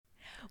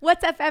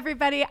What's up,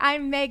 everybody?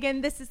 I'm Megan.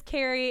 This is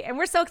Carey, and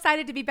we're so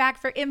excited to be back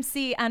for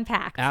MC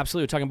Unpacked.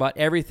 Absolutely. We're talking about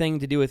everything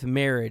to do with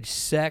marriage,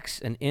 sex,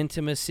 and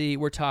intimacy.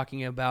 We're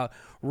talking about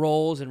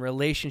roles and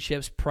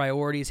relationships,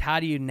 priorities. How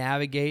do you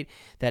navigate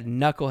that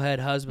knucklehead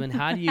husband?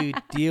 How do you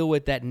deal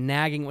with that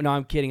nagging? No,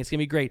 I'm kidding. It's going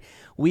to be great.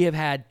 We have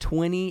had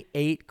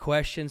 28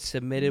 questions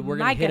submitted. We're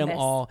going to hit them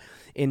all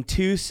in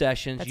 2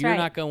 sessions. That's You're right.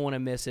 not going to want to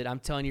miss it. I'm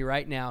telling you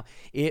right now,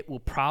 it will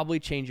probably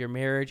change your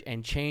marriage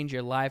and change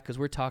your life because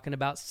we're talking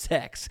about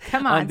sex.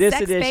 Come on, this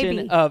sex, edition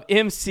baby. of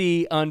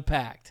MC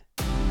Unpacked.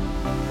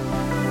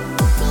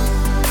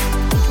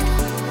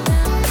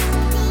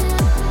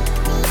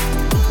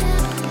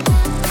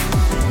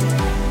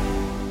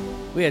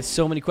 We had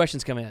so many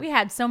questions come in. We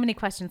had so many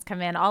questions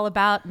come in all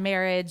about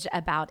marriage,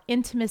 about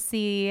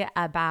intimacy,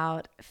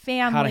 about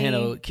family. How to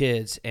handle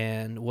kids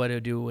and what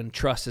to do when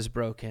trust is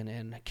broken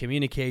and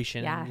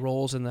communication and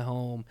roles in the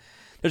home.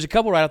 There's a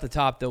couple right off the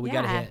top, though, we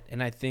got to hit.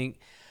 And I think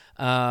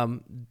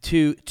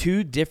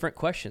two different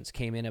questions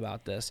came in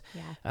about this.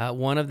 Yeah.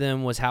 One of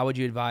them was, how would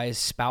you advise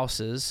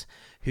spouses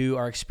who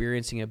are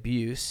experiencing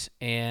abuse?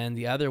 And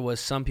the other was,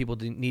 some people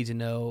need to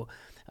know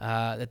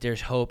that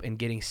there's hope in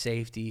getting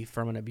safety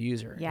from an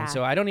abuser. Yeah. And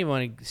so I don't even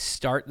want to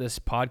start this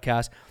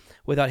podcast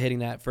without hitting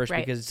that first,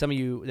 Right. because some of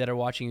you that are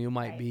watching, you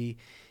might be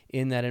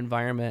in that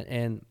environment,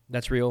 and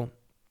that's real.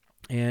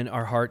 And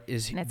our heart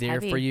is there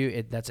heavy for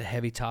you. That's a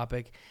heavy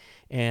topic,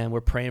 and we're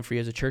praying for you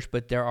as a church,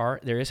 but there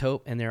is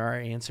hope and there are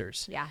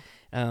answers. Yeah.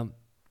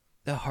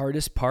 The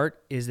hardest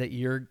part is that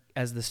you're,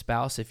 as the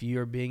spouse, if you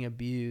are being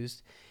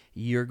abused,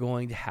 you're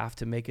going to have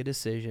to make a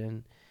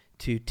decision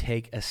to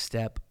take a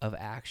step of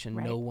action.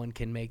 Right. No one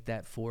can make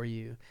that for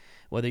you.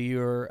 Whether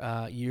you're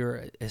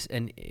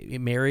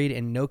married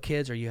and no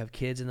kids, or you have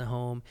kids in the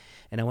home.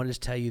 And I want to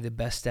just tell you, the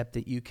best step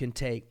that you can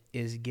take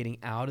is getting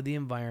out of the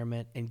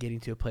environment and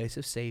getting to a place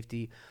of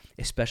safety,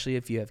 especially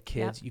if you have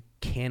kids. Yep. You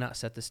cannot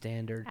set the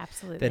standard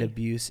Absolutely. that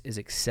abuse is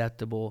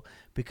acceptable,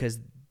 because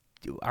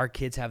our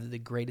kids have the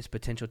greatest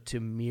potential to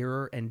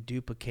mirror and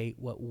duplicate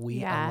what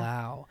we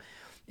allow.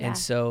 And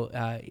so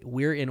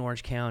we're in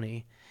Orange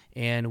County,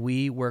 and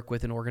we work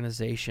with an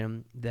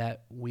organization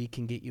that we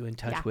can get you in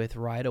touch with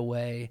right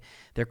away.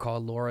 They're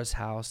called Laura's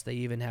House. They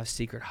even have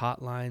secret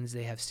hotlines.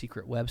 They have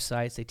secret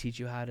websites. They teach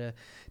you how to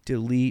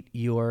delete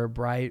your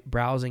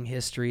browsing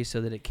history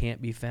so that it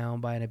can't be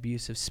found by an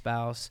abusive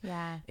spouse.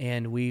 Yeah.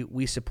 And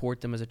we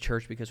support them as a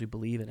church because we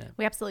believe in it.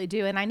 We absolutely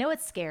do. And I know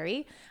it's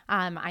scary.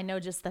 I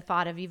know just the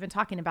thought of even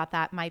talking about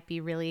that might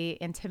be really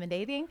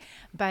intimidating,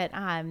 but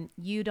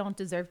you don't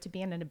deserve to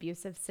be in an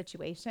abusive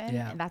situation.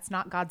 Yeah. And that's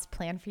not God's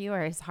plan for you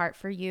or his heart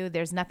for you.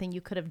 There's nothing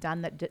you could have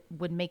done that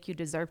would make you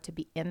deserve to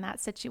be in that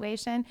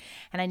situation.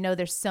 And I know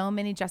there's so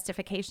many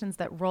justifications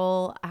that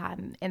roll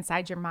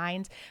inside your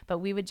mind, but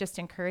we would just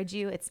encourage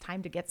you. It's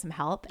time to get some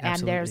help. Absolutely.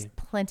 And there's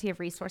plenty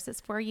of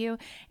resources for you.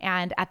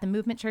 And at the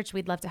Movement Church,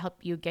 we'd love to help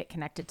you get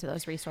connected to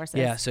those resources.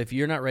 Yeah, so if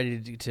you're not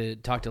ready to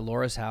talk to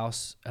Laura's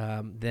House,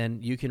 then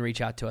you can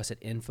reach out to us at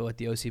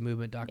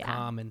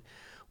info@theocmovement.com, and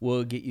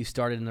we'll get you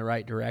started in the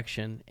right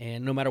direction.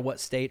 And no matter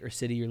what state or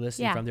city you're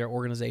listening from, there are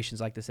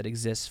organizations like this that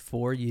exist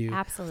for you.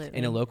 Absolutely.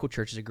 And a local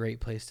church is a great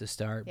place to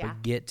start, Yeah.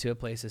 but get to a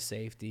place of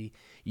safety.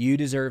 You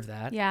deserve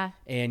that. Yeah.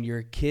 And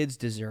your kids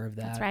deserve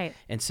that. That's right.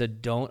 And so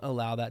don't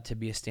allow that to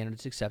be a standard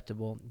that's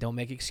acceptable. Don't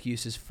make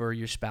excuses for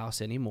your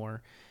spouse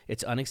anymore.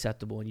 It's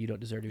unacceptable, and you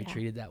don't deserve to be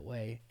treated that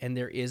way. And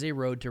there is a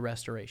road to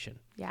restoration.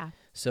 Yeah.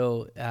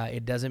 So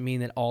it doesn't mean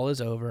that all is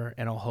over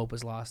and all hope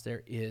is lost.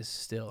 There is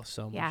still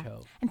so much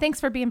hope. And thanks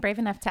for being brave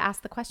enough to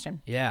ask the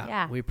question.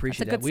 Yeah. We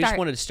appreciate That's a that. good We just start.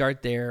 wanted to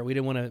start there. We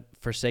didn't want to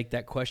forsake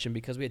that question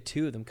because we had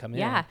 2 of them come in.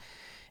 Yeah.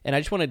 And I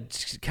just want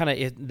to kind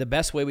of, the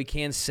best way we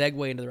can,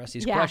 segue into the rest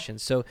of these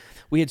questions. So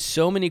we had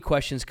so many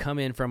questions come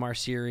in from our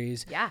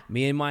series,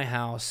 Me and My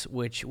House,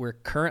 which we're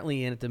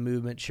currently in at the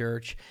Movement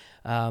Church.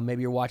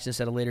 Maybe you're watching this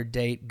at a later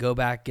date. Go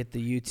back, get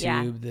the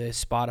YouTube, the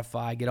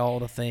Spotify, get all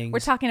the things. We're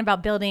talking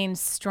about building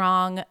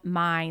strong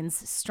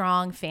minds,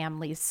 strong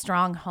families,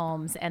 strong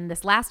homes. And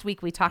this last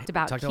week we talked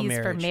about keys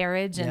for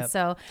marriage. And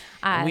so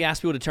and we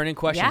asked people to turn in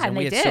questions, and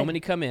we had so many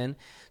come in.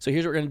 So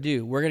here's what we're going to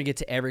do. We're going to get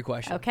to every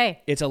question.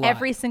 Okay. It's a lot.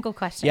 Every single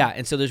question. Yeah.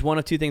 And so there's one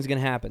of 2 things going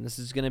to happen. This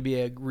is going to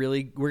be we're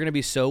going to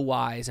be so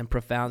wise and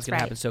profound. It's going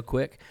to happen so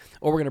quick,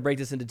 or we're going to break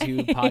this into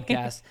 2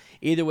 podcasts.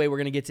 Either way, we're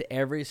going to get to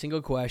every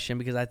single question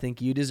because I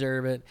think you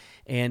deserve it.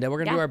 And we're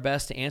going to do our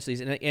best to answer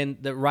these. And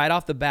right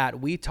off the bat,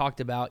 we talked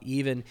about,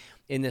 even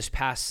in this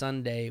past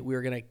Sunday, we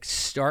were going to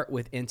start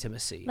with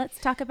intimacy. Let's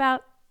talk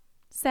about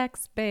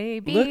sex,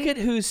 baby. Look at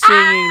who's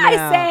singing now.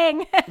 I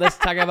sang. Let's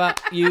talk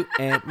about you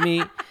and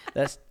me.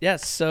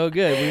 That's so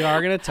good. We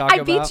are going to talk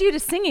about. I beat you to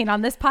singing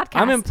on this podcast.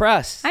 I'm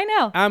impressed. I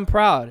know. I'm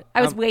proud.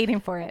 I was waiting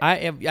for it.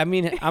 I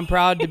mean, I'm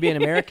proud to be an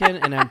American,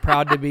 and I'm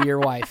proud to be your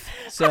wife.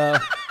 So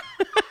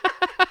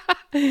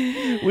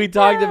we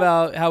talked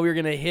about how we were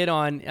going to hit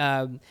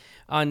on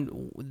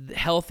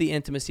healthy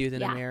intimacy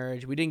within a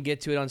marriage. We didn't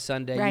get to it on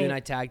Sunday. Right. You and I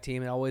tag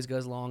team. It always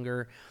goes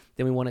longer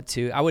than we want it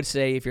to. I would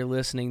say if you're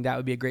listening, that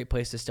would be a great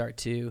place to start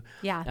too.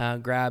 Yeah.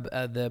 Grab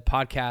the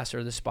podcast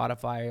or the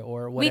Spotify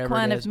or whatever. Week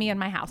 1 it is. of Me and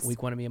My House.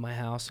 Week 1 of Me and My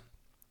House.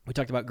 We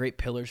talked about great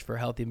pillars for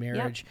healthy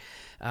marriage.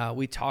 Yep.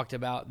 We talked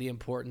about the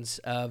importance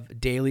of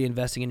daily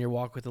investing in your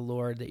walk with the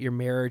Lord, that your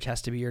marriage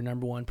has to be your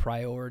number one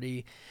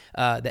priority.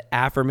 That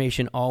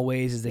affirmation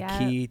always is the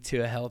key to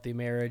a healthy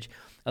marriage.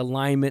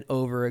 Alignment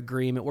over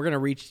agreement. We're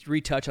going to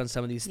retouch on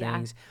some of these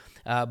things.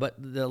 But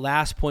the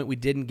last point we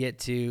didn't get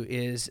to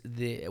is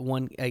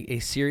a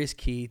serious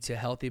key to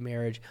healthy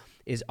marriage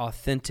is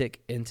authentic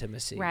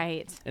intimacy.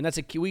 Right. And that's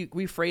a key.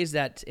 We phrase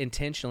that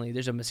intentionally.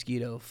 There's a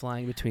mosquito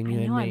flying between you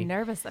and me. I'm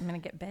nervous. I'm going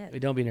to get bit.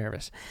 Don't be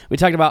nervous. We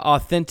talked about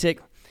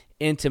authentic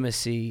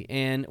intimacy.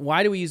 And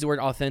why do we use the word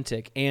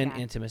authentic and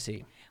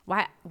intimacy?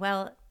 Why?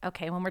 Well,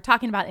 okay, when we're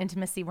talking about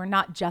intimacy, we're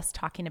not just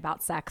talking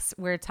about sex.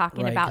 We're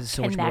talking about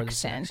so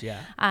connection.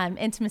 Sex,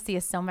 intimacy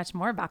is so much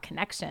more about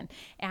connection.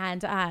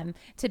 And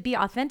to be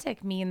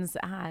authentic means,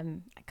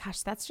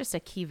 that's just a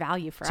key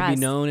value for us. To be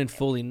known and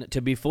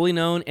to be fully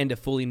known and to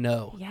fully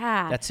know.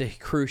 Yeah. That's a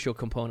crucial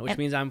component, which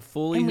means I'm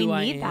fully who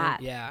I am. We need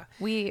that. Yeah.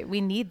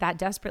 We need that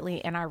desperately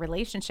in our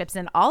relationships,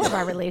 in all of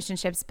our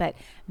relationships. But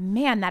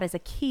man, that is a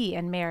key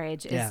in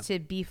marriage, is to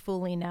be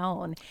fully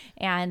known.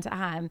 And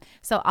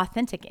so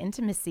authentic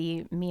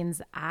intimacy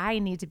means I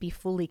need to be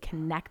fully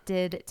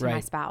connected to my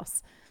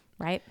spouse,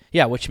 right?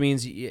 Yeah, which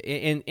means,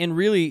 and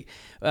really,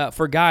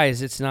 for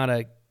guys, it's not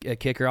a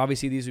kicker.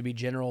 Obviously, these would be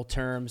general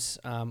terms.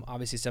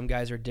 Obviously, some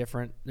guys are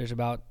different. There's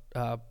about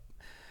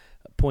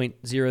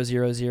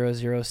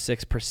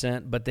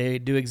 0.00006%, but they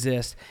do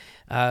exist.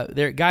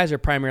 Guys are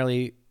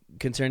primarily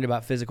concerned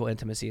about physical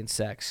intimacy and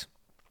sex.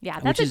 Yeah,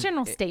 that's a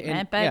general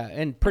statement, but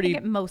I think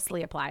it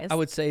mostly applies. I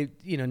would say,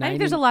 I think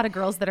there's a lot of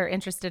girls that are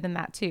interested in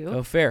that too.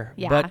 Oh, fair.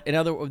 Yeah. But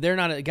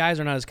guys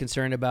are not as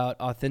concerned about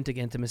authentic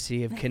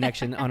intimacy of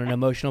connection on an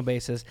emotional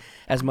basis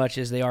as much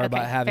as they are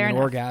about having an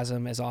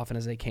orgasm as often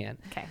as they can.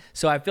 Okay.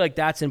 So I feel like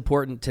that's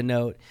important to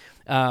note.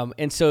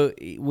 And so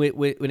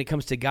when it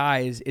comes to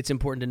guys, it's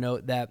important to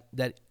note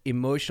that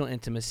emotional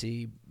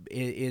intimacy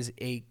is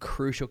a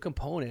crucial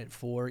component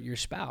for your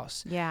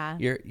spouse,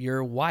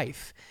 your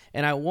wife.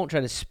 And I won't try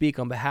to speak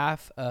on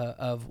behalf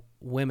of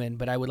women,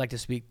 but I would like to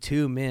speak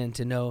to men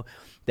to know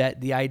that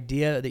the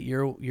idea that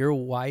your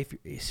wife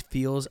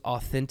feels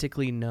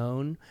authentically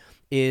known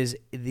is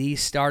the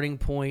starting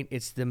point.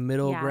 It's the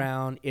middle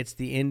ground. It's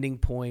the ending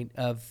point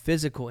of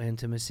physical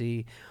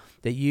intimacy,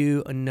 that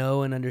you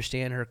know and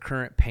understand her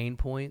current pain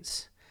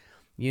points.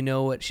 You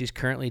know what she's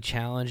currently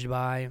challenged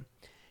by.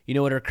 You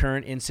know what her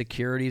current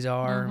insecurities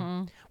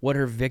are, what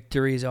her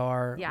victories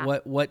are,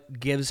 what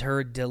gives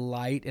her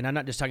delight. And I'm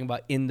not just talking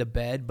about in the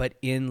bed, but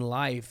in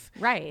life,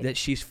 that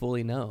she's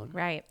fully known.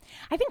 Right.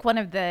 I think one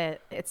of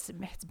it's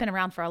been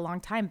around for a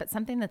long time, but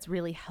something that's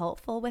really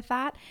helpful with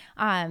that,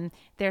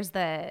 there's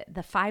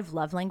the 5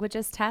 love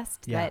languages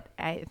test that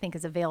I think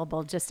is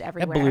available just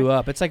everywhere. That blew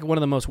up. It's like one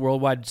of the most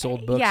worldwide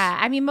sold books. Yeah.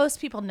 I mean, most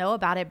people know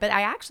about it, but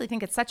I actually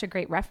think it's such a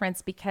great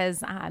reference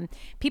because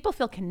people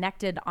feel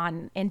connected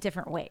in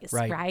different ways.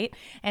 Right.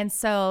 And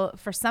so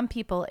for some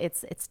people,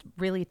 it's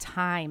really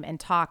time and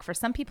talk. For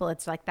some people,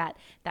 it's like that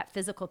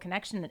physical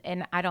connection.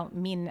 And I don't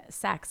mean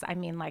sex. I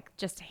mean like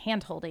just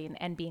hand holding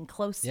and being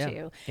close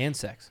to. And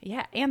sex.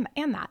 Yeah. And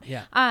that.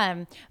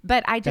 Yeah.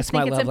 But I just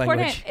think it's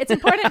important. Language. It's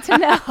important to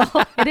know.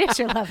 It is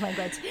your love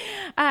language.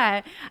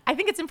 I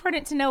think it's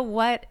important to know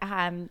what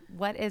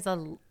is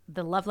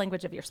the love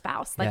language of your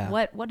spouse. Like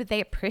what do they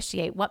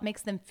appreciate? What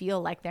makes them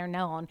feel like they're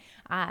known?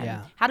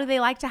 How do they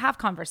like to have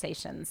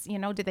conversations?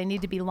 Do they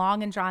need to be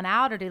long and drawn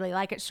out, or do they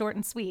like it short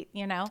and sweet?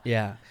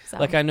 Yeah. So.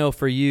 Like I know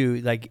for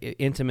you, like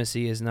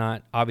intimacy is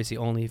not obviously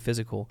only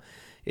physical.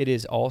 It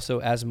is also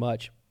as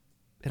much,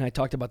 and I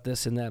talked about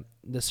this in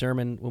the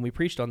sermon when we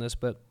preached on this,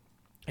 but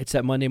it's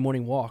that Monday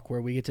morning walk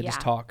where we get to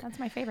just talk. That's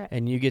my favorite.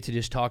 And you get to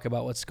just talk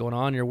about what's going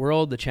on in your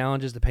world, the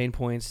challenges, the pain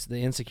points,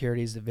 the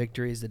insecurities, the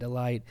victories, the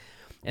delight.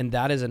 And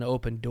that is an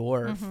open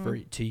door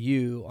to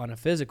you on a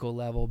physical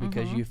level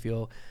because you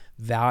feel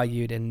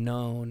valued and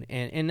known.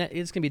 And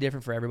it's going to be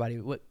different for everybody.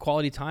 What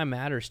quality time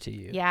matters to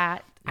you. Yeah,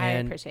 I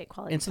appreciate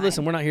quality time. And so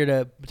listen, we're not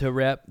here to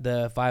rep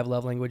the 5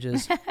 love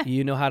languages.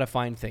 You know how to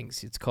find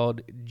things. It's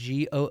called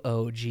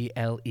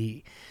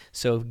GOOGLE.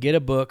 So get a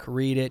book,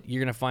 read it.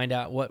 You're going to find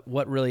out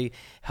what really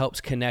helps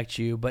connect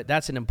you. But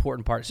that's an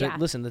important part. So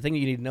listen, the thing that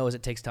you need to know is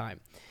it takes time.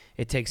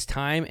 It takes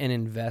time and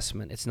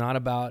investment. It's not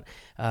about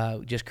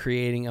just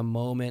creating a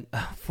moment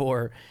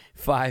for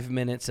 5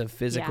 minutes of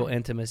physical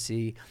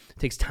intimacy. It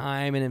takes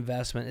time and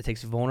investment. It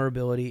takes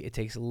vulnerability. It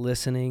takes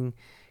listening.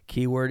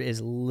 Keyword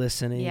is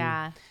listening.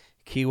 Yeah.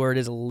 Keyword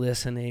is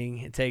listening.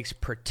 It takes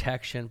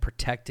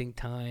protecting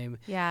time.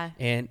 Yeah.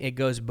 And it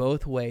goes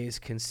both ways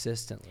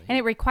consistently. And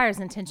it requires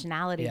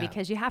intentionality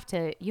because you have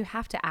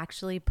to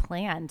actually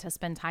plan to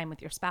spend time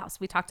with your spouse.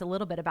 We talked a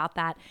little bit about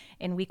that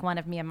in week 1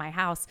 of Me and My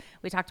House.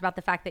 We talked about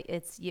the fact that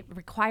it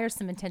requires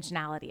some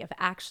intentionality of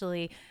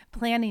actually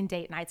planning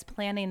date nights,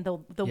 planning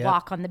the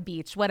walk on the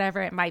beach,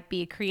 whatever it might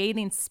be,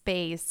 creating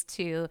space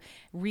to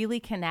really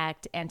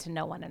connect and to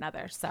know one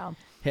another. So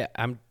yeah,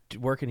 I'm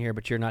working here,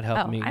 but you're not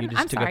helping me. You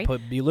I'm sorry.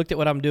 You looked at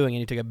what I'm doing and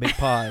you took a big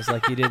pause,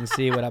 like you didn't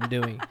see what I'm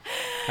doing.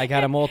 I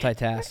got to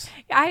multitask.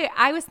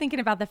 I was thinking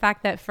about the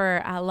fact that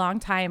for a long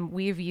time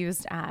we've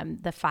used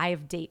the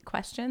 5 date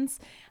questions,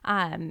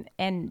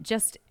 and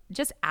just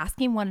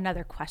asking one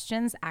another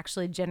questions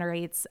actually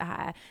generates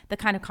the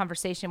kind of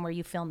conversation where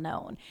you feel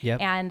known.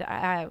 Yep. And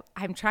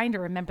I'm trying to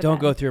remember.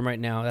 Don't go through them right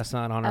now. That's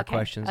not on our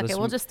questions. Okay,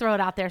 we'll just throw it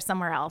out there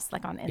somewhere else,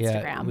 like on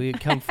Instagram. Yeah,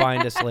 come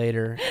find us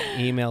later.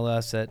 Email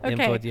us at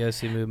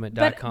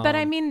info@theocmovement.com. But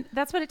I mean,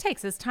 that's what it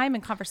takes is time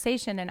and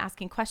conversation and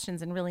asking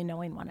questions and really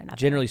knowing one another.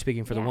 Generally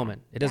speaking, for the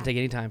woman, it doesn't take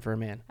any time for a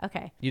man.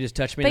 Okay. You just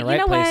touch me in the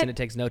right place and it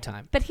takes no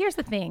time. But here's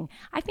the thing.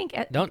 I think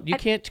you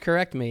can't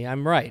correct me.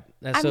 I'm right.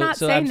 I'm not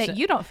saying that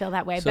you don't feel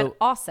that way, but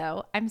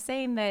also I'm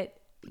saying that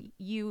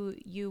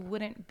you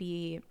wouldn't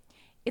be.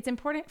 It's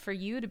important for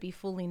you to be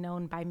fully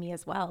known by me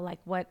as well. Like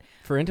what?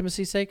 For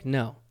intimacy's sake,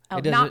 no. Oh,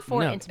 not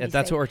for intimacy.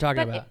 That's what we're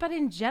talking about. But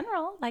in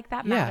general, like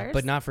that matters. Yeah,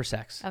 but not for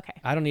sex. Okay.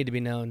 I don't need to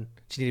be known.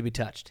 Just need to be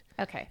touched.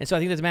 Okay. And so I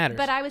think that matters.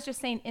 But I was just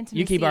saying intimacy.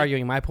 You keep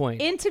arguing my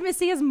point.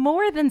 Intimacy is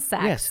more than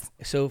sex. Yes.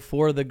 So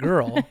for the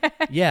girl,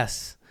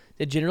 yes.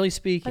 Generally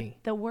speaking.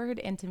 But the word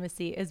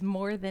intimacy is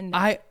more than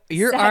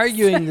You're sex.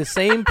 arguing the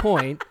same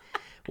point.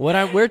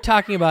 We're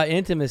talking about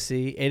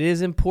intimacy. It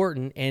is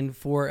important, and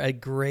for a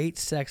great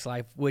sex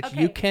life, which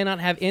you cannot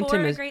have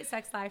intimacy. For a great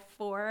sex life,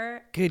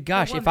 for good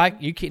gosh,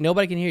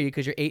 nobody can hear you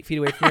because you're 8 feet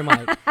away from your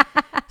mic.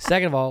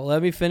 Second of all,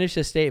 let me finish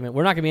this statement.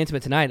 We're not going to be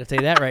intimate tonight. I'll tell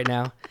you that right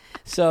now.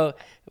 So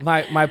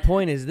my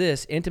point is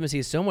this: intimacy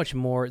is so much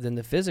more than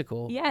the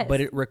physical. Yes.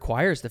 But it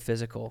requires the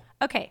physical.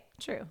 Okay,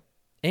 true.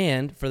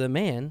 And for the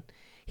man,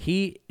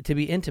 to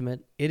be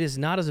intimate, it is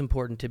not as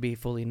important to be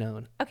fully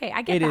known. Okay,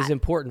 I get that. It is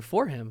important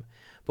for him.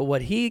 But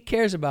what he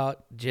cares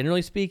about,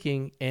 generally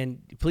speaking,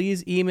 and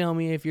please email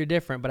me if you're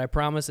different, but I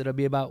promise it'll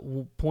be about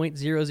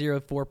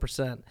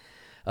 0.004%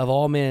 of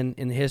all men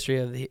in the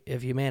history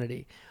of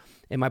humanity.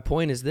 And my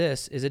point is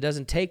this, is it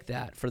doesn't take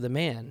that for the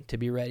man to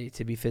be ready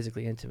to be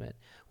physically intimate.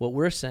 What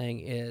we're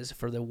saying is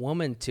for the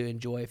woman to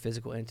enjoy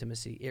physical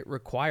intimacy, it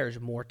requires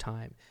more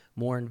time,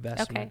 more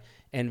investment,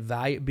 and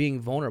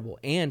being vulnerable.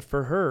 And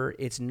for her,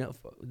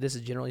 this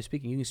is generally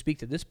speaking, you can speak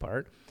to this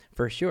part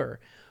for sure,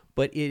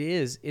 but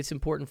it's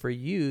important for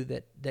you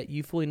that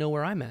you fully know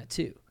where I'm at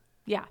too.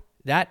 Yeah.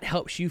 That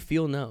helps you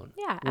feel known.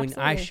 Yeah, when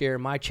absolutely. I share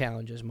my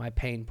challenges, my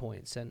pain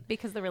points, and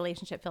because the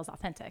relationship feels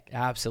authentic.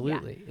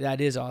 Absolutely. Yeah.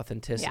 That is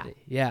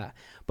authenticity. Yeah.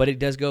 But it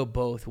does go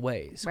both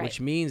ways, right. Which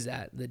means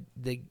that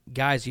the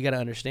guys, you got to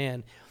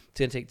understand, it's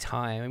going to take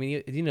time. I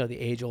mean, you know the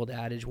age-old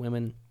adage,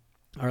 women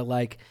are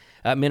like,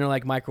 men are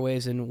like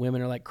microwaves and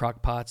women are like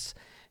crock pots.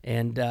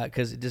 And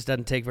because it just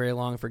doesn't take very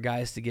long for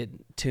guys to get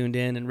tuned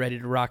in and ready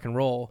to rock and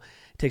roll.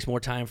 It takes more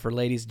time for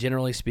ladies,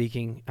 generally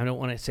speaking. I don't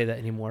want to say that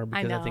anymore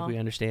because I think we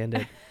understand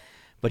it.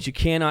 But you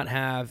cannot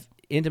have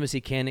intimacy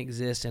can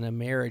exist in a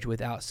marriage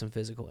without some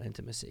physical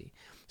intimacy.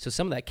 So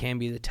some of that can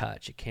be the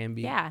touch. It can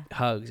be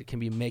hugs. It can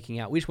be making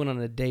out. We just went on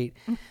a date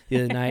the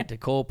other night to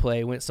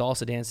Coldplay, went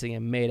salsa dancing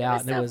and made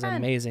out, and it was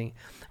amazing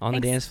on the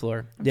dance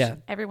floor. Yeah,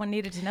 everyone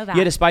needed to know that. You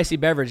had a spicy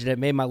beverage that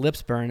made my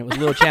lips burn. It was a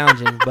little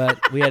challenging,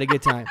 but we had a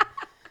good time.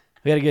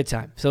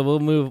 So we'll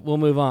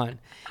move on.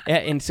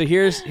 And so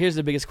here's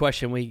the biggest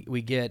question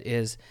we get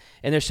is,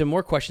 and there's some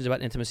more questions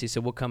about intimacy, so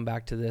we'll come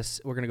back to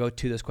this. We're going to go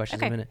to those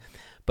questions in a minute.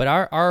 But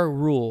our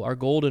rule, our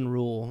golden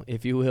rule,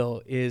 if you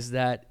will, is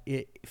that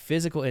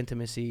physical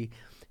intimacy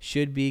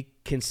should be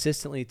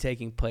consistently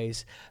taking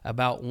place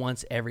about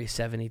once every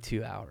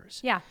 72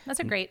 hours. Yeah, that's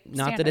a great Not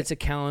standard. that it's a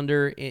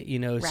calendar,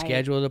 Right.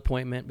 scheduled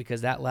appointment,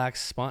 because that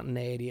lacks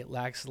spontaneity, it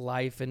lacks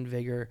life and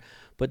vigor,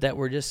 but that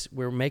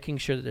we're making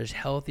sure that there's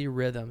healthy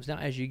rhythms. Now,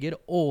 as you get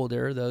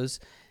older, those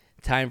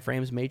time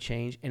frames may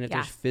change, and if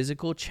there's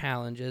physical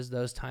challenges,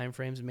 those time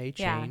frames may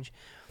change.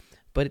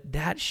 But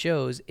that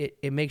shows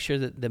it makes sure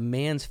that the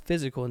man's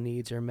physical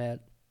needs are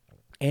met.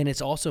 And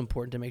it's also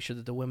important to make sure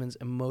that the women's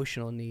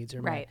emotional needs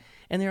are met.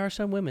 And there are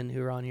some women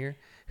who are on here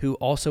who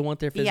also want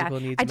their physical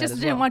needs met. I just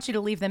didn't want you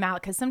to leave them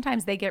out because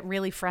sometimes they get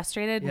really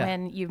frustrated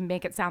when you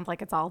make it sound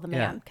like it's all the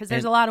man. Because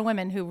there's a lot of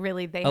women who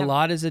really a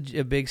lot is a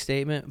big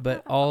statement,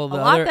 but all of the a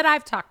lot that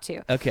I've talked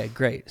to. Okay,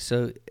 great.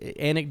 So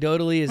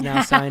anecdotally is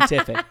now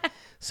scientific.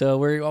 So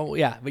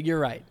but you're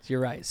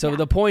right. So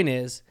the point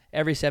is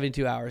every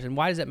 72 hours. And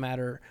why does that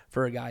matter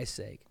for a guy's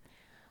sake?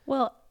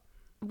 Well,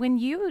 when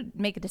you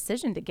make a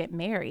decision to get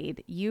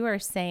married, you are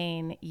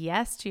saying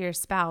yes to your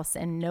spouse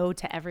and no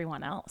to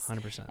everyone else.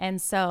 100%.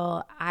 And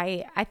so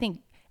I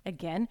think,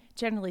 again,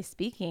 generally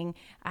speaking,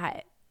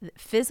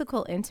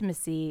 physical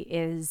intimacy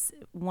is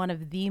one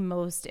of the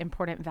most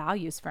important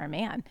values for a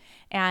man.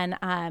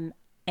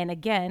 And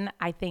again,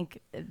 I think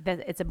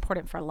that it's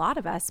important for a lot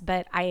of us,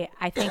 but I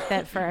think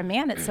that for a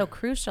man, it's so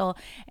crucial.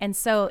 And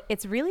so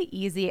it's really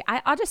easy.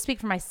 I'll just speak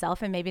for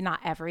myself and maybe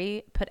not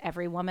put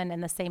every woman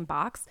in the same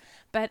box,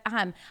 but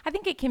I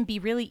think it can be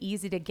really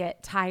easy to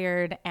get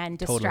tired and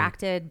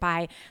distracted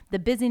by the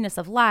busyness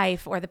of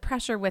life or the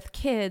pressure with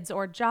kids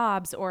or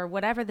jobs or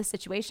whatever the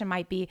situation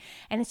might be.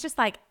 And it's just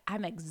like,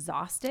 I'm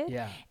exhausted.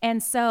 Yeah.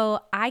 And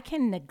so I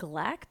can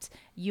neglect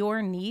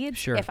your needs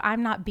Sure. if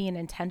I'm not being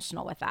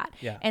intentional with that.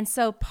 Yeah. And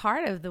so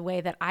part of the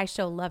way that I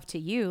show love to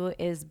you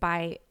is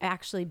by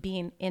actually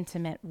being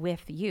intimate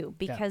with you,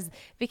 because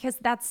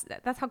that's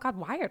how God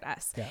wired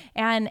us. Yeah.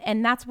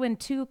 And that's when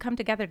two come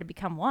together to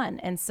become one.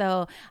 And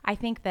so I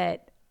think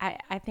that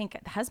I think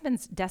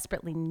husbands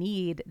desperately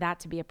need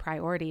that to be a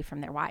priority from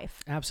their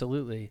wife.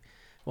 Absolutely.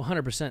 Well,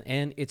 100%.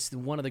 And it's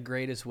one of the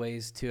greatest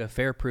ways to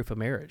affair-proof a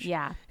marriage.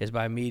 Yeah. Is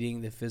by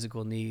meeting the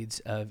physical needs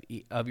of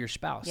your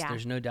spouse. Yeah.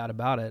 There's no doubt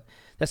about it.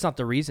 That's not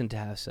the reason to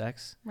have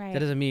sex. Right. That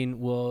doesn't mean,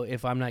 well,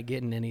 if I'm not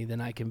getting any, then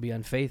I can be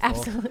unfaithful.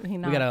 Absolutely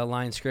not. We got to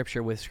align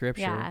Scripture with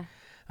Scripture.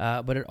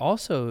 Yeah. But it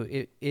also,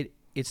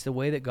 it's the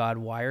way that God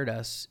wired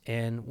us.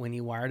 And when he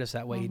wired us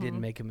that way, he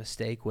didn't make a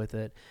mistake with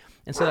it.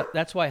 And so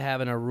that's why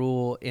having a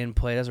rule in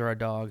play, those are our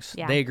dogs.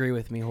 Yeah. They agree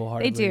with me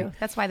wholeheartedly. They do.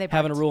 That's why they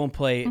Having a barked. rule in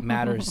play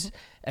matters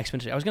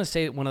exponentially. I was going to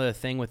say one other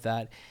thing with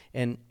that,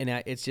 and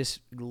it's just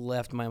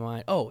left my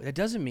mind. Oh, it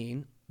doesn't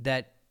mean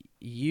that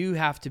you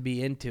have to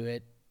be into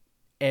it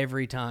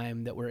every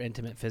time that we're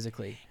intimate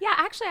physically. Yeah,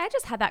 actually, I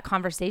just had that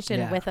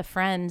conversation with a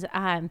friend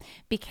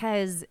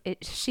because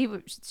she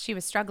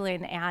was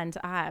struggling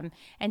and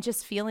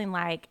just feeling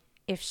like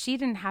if she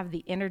didn't have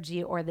the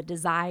energy or the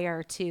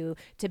desire to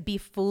be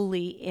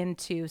fully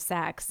into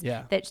sex,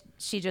 that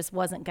she just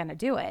wasn't going to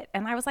do it.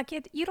 And I was like,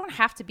 you don't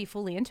have to be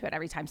fully into it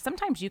every time.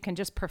 Sometimes you can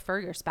just prefer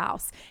your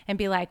spouse and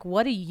be like,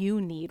 what do you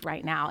need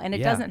right now? And it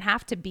doesn't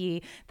have to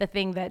be the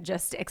thing that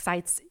just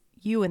excites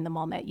you in the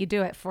moment. You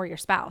do it for your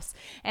spouse.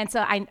 And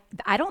so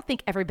I don't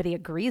think everybody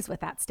agrees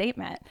with that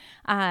statement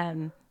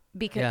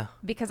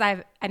because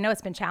I know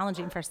it's been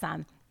challenging for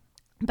some.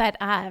 But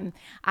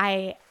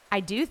I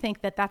do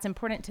think that that's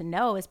important to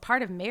know as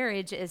part of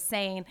marriage is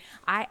saying,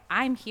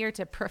 I'm here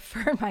to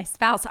prefer my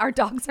spouse. Our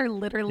dogs are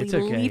literally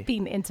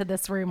leaping into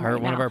this room right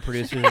now. One of our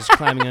producers is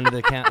climbing under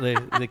the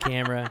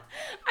camera.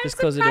 Just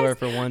close the door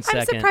for 1 second.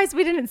 I'm surprised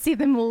we didn't see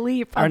them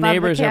leap. Our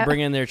neighbors are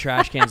bringing their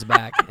trash cans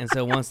back. And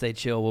so once they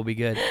chill, we'll be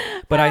good.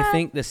 But I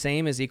think the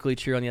same is equally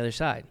true on the other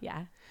side.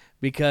 Yeah.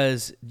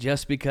 Because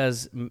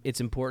it's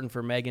important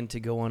for Megan to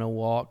go on a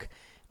walk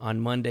on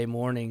Monday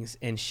mornings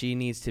and she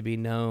needs to be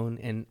known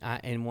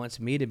and wants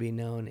me to be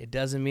known, it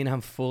doesn't mean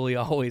I'm fully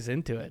always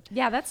into it.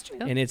 Yeah, that's true.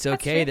 And it's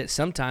okay that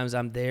sometimes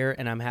I'm there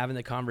and I'm having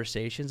the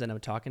conversations and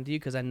I'm talking to you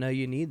because I know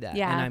you need that.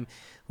 Yeah. And I'm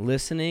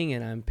listening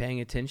and I'm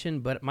paying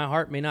attention, but my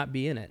heart may not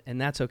be in it, and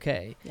that's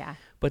okay. Yeah.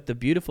 But the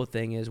beautiful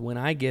thing is when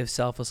I give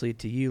selflessly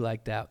to you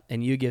like that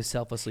and you give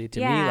selflessly to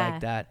me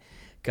like that,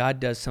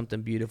 God does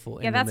something beautiful.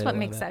 Yeah, that's what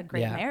makes a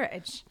great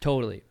marriage.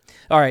 Totally.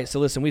 All right.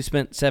 So listen, we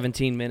spent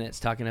 17 minutes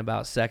talking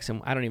about sex,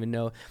 and I don't even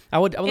know.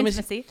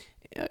 Intimacy.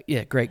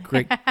 Yeah, great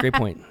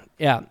point.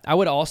 Yeah, I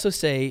would also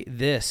say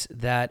this,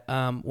 that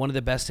one of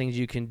the best things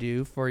you can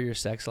do for your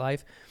sex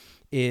life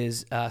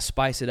is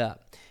spice it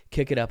up,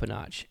 kick it up a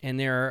notch. And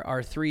there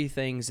are three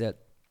things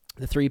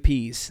the 3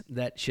 P's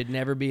that should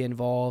never be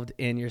involved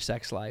in your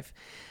sex life.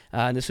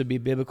 And this would be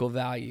biblical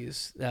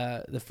values.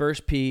 The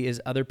first P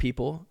is other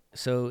people.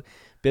 So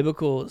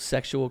biblical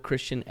sexual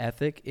Christian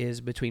ethic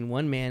is between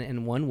one man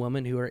and one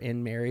woman who are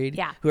in marriage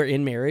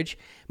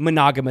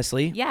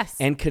monogamously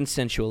and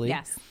consensually.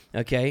 Yes.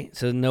 Okay.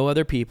 So no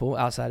other people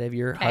outside of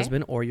your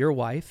husband or your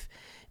wife.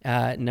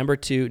 Number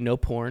 2, no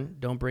porn.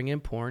 Don't bring in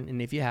porn.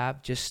 And if you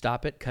have, just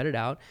stop it, cut it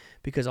out,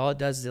 because all it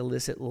does is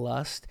elicit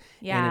lust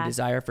and a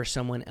desire for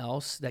someone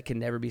else that can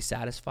never be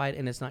satisfied,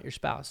 and it's not your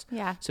spouse.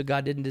 Yeah. So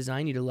God didn't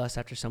design you to lust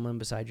after someone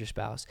besides your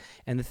spouse.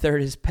 And the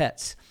third is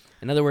pets.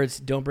 In other words,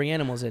 don't bring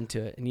animals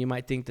into it. And you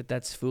might think that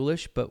that's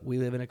foolish, but we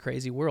live in a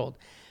crazy world.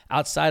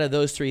 Outside of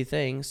those 3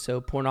 things, so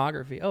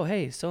pornography. Oh,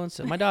 hey,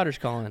 so-and-so, my daughter's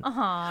calling.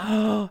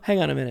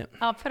 Hang on a minute.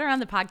 I'll put her on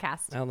the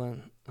podcast. Hold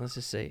on. Let's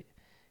just say,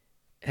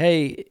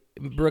 hey,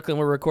 Brooklyn,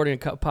 we're recording a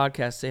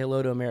podcast. Say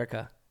hello to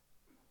America.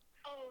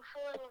 Oh,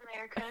 hello,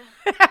 America.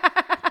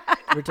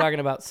 We're talking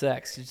about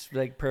sex. It's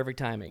like perfect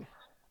timing.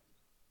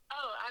 Oh,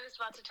 I was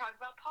about to talk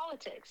about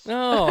politics.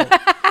 Oh,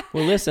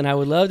 well, listen, I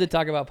would love to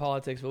talk about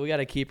politics, but we got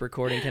to keep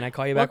recording. Can I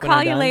call you back when I'm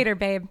done? We'll call you later,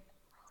 babe.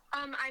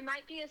 I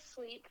might be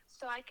asleep,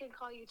 so I can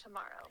call you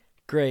tomorrow.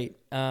 Great.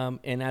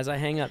 And as I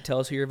hang up, tell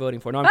us who you're voting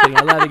for. No, I'm kidding.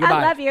 I love you.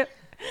 Goodbye. I love you.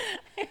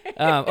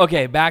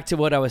 Okay, back to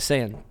what I was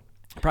saying.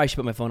 I probably should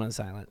put my phone on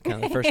silent.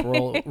 Kind of the first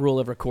rule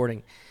of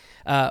recording.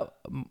 What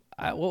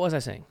was I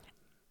saying?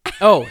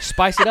 Oh,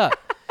 spice it up.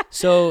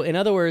 So, in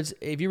other words,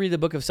 if you read the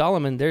book of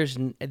Solomon,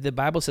 the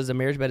Bible says the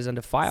marriage bed is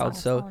undefiled.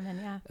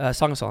 Song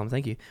of Solomon,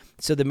 thank you.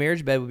 So the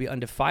marriage bed would be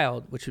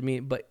undefiled, which would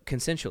mean, but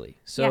consensually.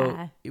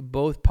 So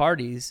both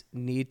parties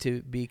need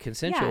to be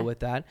consensual with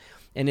that.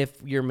 And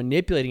if you're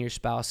manipulating your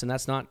spouse, then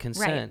that's not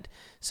consent. Right.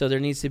 So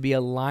there needs to be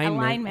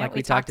alignment like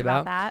we talked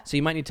about. That. So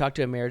you might need to talk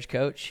to a marriage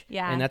coach.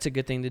 Yeah. And that's a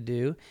good thing to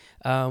do.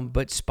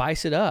 But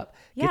spice it up.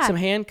 Yeah. Get some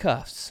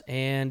handcuffs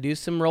and do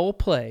some role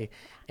play.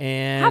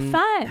 And have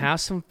fun.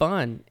 Have some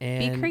fun.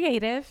 And be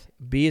creative.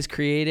 Be as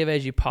creative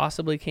as you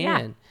possibly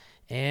can.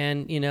 Yeah.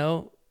 And,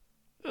 oh,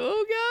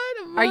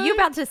 God. Are you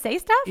about to say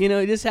stuff?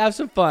 Just have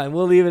some fun.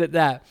 We'll leave it at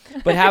that.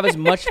 But have as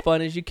much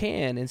fun as you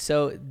can. And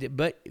so,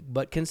 but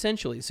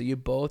consensually. So you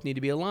both need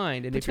to be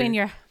aligned. And between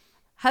your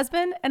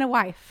husband and a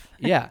wife.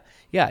 Yeah.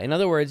 In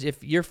other words,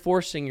 if you're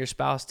forcing your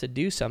spouse to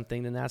do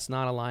something, then that's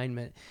not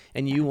alignment.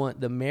 And you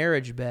want the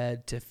marriage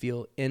bed to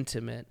feel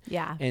intimate.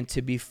 Yeah. And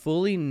to be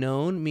fully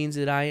known means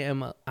that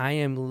I'm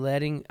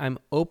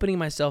opening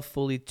myself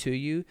fully to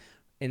you.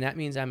 And that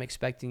means I'm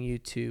expecting you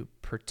to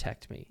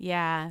protect me.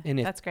 Yeah. And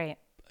that's great.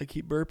 I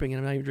keep burping and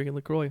I'm not even drinking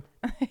LaCroix.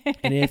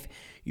 And if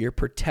you're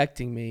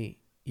protecting me,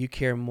 you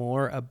care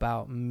more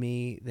about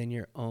me than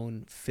your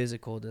own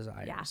physical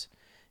desires. Yeah.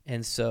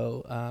 And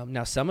so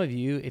now some of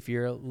you, if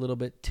you're a little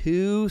bit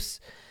too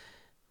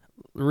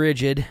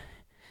rigid,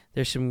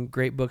 there's some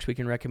great books we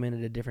can recommend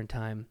at a different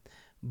time,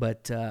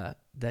 but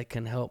that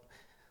can help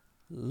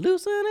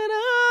loosen it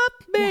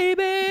up,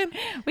 baby.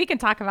 We can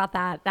talk about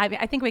that.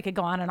 I think we could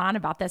go on and on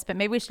about this, but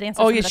maybe we should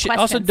answer some of the questions.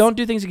 Also, don't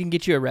do things that can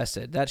get you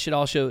arrested. That should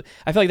also,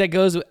 I feel like that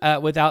goes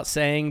without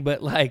saying,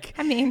 but like,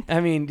 I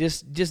mean,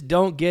 just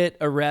don't get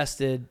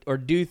arrested or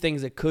do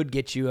things that could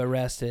get you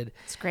arrested.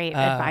 It's great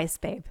advice,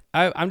 babe.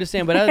 I'm just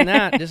saying, but other than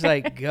that, just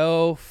like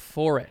go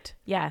for it.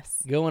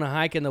 Yes. Go on a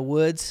hike in the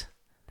woods.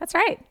 That's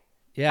right.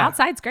 Yeah.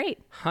 Outside's great.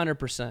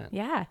 100%.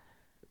 Yeah.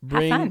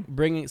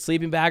 Bring a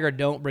sleeping bag or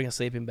don't bring a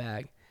sleeping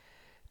bag.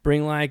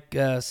 Bring like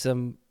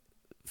some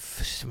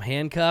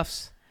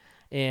handcuffs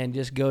and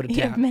just go to town.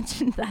 You've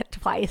mentioned that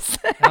twice.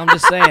 I'm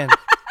just saying,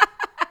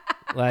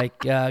 like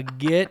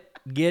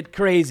get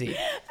crazy.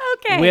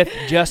 Okay. With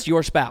just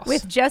your spouse.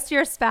 With just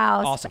your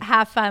spouse. Awesome.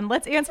 Have fun.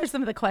 Let's answer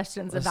some of the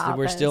questions about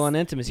We're this. still on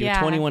intimacy. Yeah.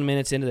 We're 21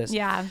 minutes into this.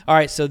 Yeah. All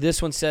right. So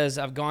this one says,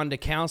 I've gone to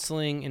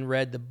counseling and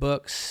read the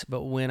books,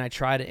 but when I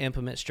try to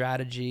implement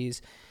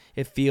strategies,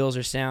 it feels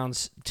or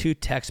sounds too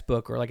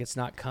textbook or like it's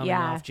not coming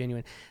off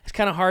genuine. It's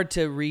kind of hard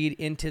to read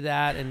into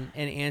that and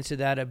answer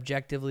that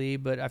objectively,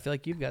 but I feel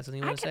like you've got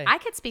something you want to say. I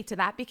could speak to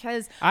that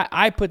because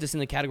I put this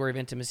in the category of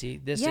intimacy.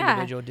 This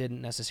individual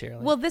didn't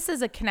necessarily. Well, this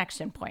is a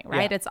connection point,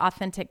 right? Yeah. It's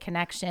authentic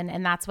connection,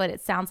 and that's what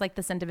it sounds like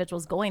this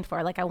individual's going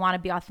for. Like, I want to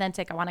be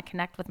authentic. I want to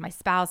connect with my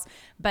spouse,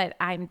 but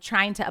I'm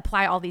trying to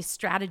apply all these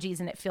strategies,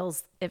 and it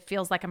feels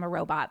like I'm a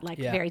robot, like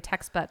very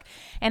textbook.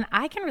 And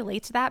I can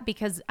relate to that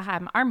because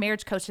our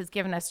marriage coach has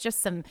given us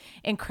just some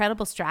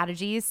incredible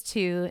strategies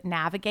to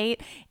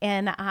navigate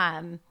in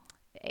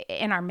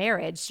our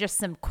marriage, just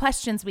some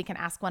questions we can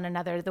ask one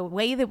another, the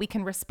way that we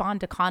can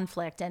respond to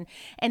conflict,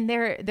 and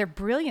they're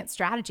brilliant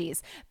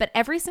strategies. But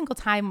every single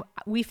time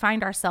we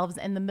find ourselves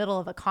in the middle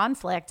of a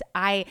conflict,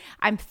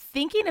 I'm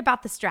thinking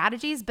about the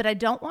strategies, but I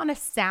don't want to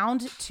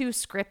sound too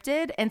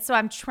scripted. And so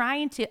I'm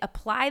trying to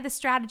apply the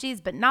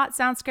strategies, but not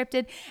sound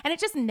scripted. And it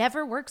just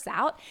never works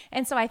out.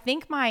 And so I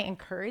think my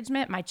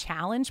encouragement, my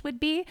challenge would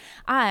be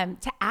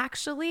to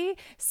actually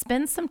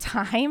spend some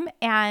time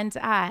and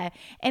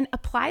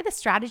apply the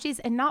strategies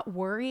and not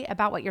worry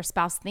about what your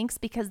spouse thinks,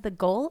 because the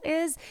goal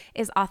is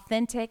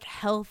authentic,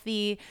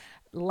 healthy,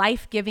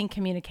 life-giving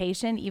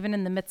communication, even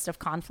in the midst of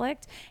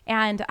conflict.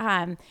 And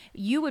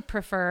you would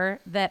prefer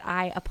that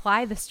I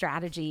apply the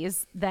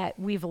strategies that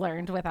we've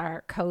learned with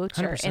our coach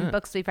 100%. Or in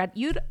books we've read.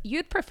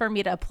 You'd prefer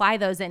me to apply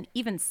those and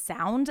even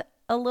sound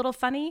a little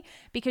funny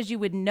because you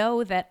would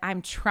know that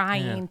I'm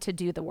trying to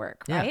do the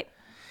work, right?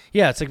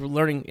 Yeah, it's like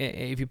learning.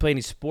 If you play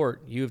any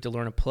sport, you have to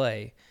learn to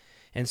play.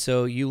 And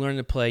so you learn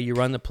to play, you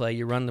run the play,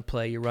 you run the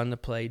play, you run the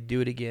play, do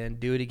it again,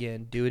 do it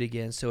again, do it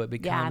again. So it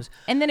becomes...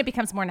 Yeah. And then it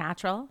becomes more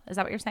natural. Is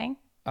that what you're saying?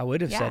 I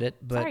would have said it,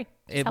 but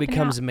it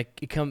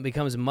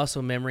becomes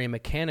muscle memory and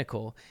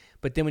mechanical.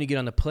 But then when you get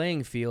on the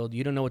playing field,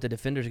 you don't know what the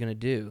defender is going to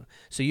do.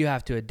 So you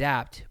have to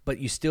adapt, but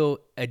you still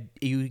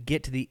you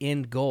get to the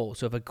end goal.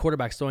 So if a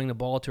quarterback's throwing the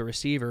ball to a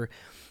receiver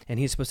and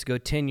he's supposed to go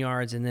 10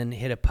 yards and then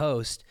hit a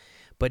post,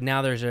 but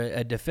now there's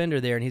a defender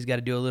there and he's got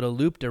to do a little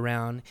looped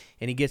around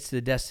and he gets to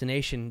the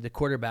destination, the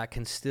quarterback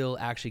can still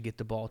actually get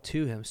the ball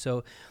to him.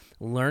 So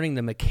learning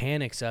the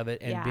mechanics of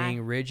it and being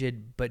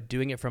rigid, but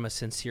doing it from a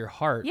sincere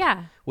heart,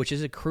 which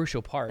is a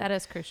crucial part. That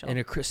is crucial. And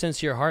a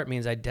sincere heart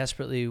means I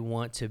desperately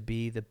want to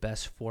be the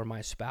best for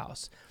my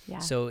spouse. Yeah.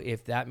 So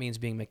if that means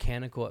being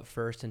mechanical at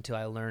first until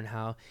I learn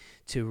how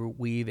to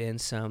weave in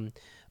some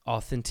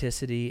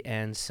authenticity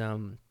and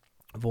some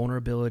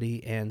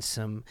vulnerability and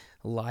some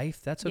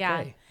life, that's okay.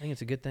 I think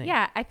it's a good thing.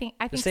 Yeah, I think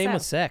the same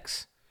with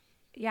sex.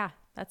 Yeah,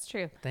 that's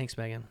true. Thanks,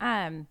 Megan.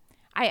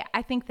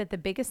 I think that the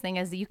biggest thing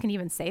is that you can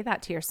even say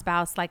that to your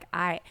spouse, like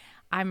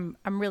I'm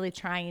really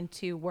trying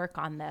to work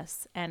on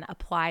this and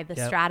apply the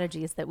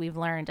strategies that we've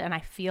learned, and I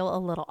feel a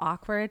little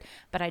awkward,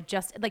 but I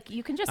just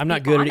you can just I'm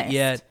not good at it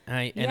yet,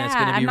 and it's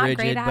going to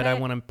be rigid, but I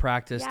want to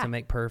practice to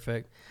make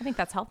perfect. I think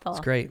that's helpful.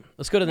 It's great.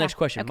 Let's go to the next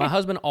question. Okay. My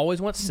husband always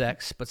wants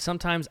sex, but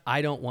sometimes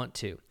I don't want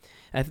to.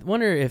 I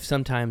wonder if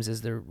sometimes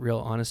is the real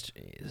honest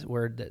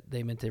word that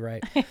they meant to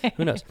write.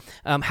 Who knows?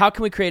 How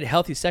can we create a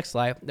healthy sex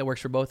life that works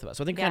for both of us?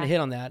 So I think we kind of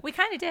hit on that. We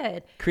kind of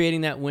did.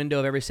 Creating that window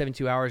of every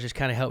 72 hours just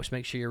kind of helps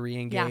make sure you're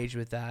re-engaged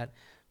with that.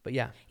 But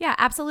yeah,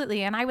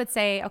 absolutely. And I would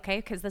say, okay,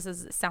 because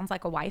sounds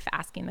like a wife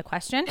asking the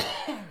question.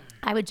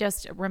 I would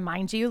just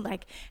remind you,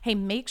 like, hey,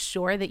 make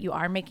sure that you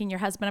are making your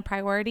husband a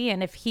priority.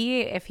 And if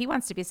he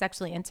wants to be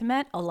sexually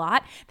intimate a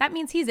lot, that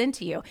means he's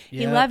into you.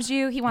 He loves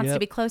you. He wants to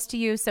be close to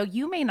you. So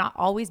you may not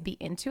always be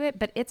into it,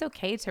 but it's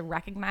okay to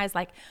recognize,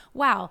 like,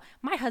 wow,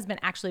 my husband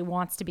actually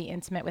wants to be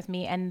intimate with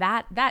me. And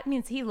that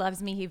means he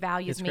loves me. He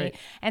values me. Great.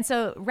 And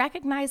so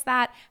recognize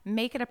that,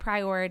 make it a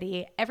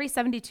priority. Every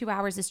 72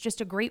 hours is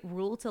just a great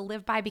rule to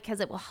live by because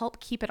it will help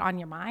keep it on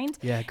your mind.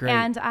 Yeah, great.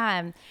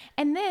 And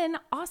then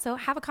also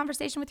have a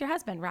conversation with your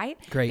husband, right?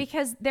 Great.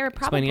 Because there are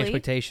probably explaining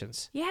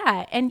expectations.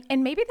 Yeah, and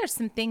maybe there's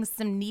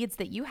some needs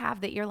that you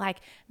have that you're like,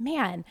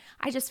 man,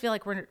 I just feel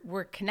like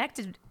we're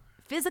connected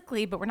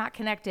physically, but we're not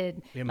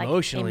connected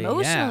emotionally.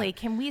 Emotionally,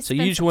 can we? So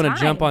you just want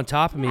to jump on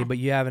top of me, but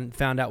you haven't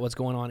found out what's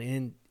going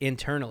on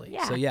internally.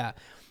 Yeah. So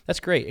that's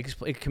great.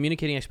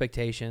 Communicating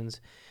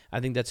expectations. I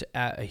think that's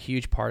a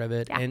huge part of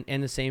it,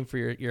 and the same for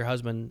your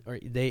husband. Or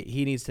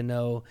he needs to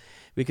know,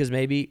 because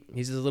maybe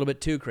he's a little bit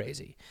too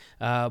crazy.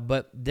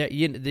 But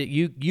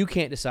you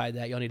can't decide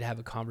that. You'll need to have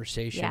a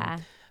conversation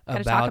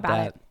about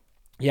that.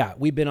 Yeah,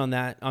 we've been on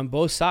that on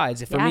both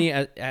sides. For me,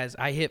 as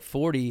I hit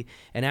 40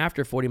 and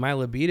after 40, my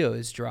libido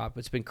has dropped.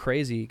 It's been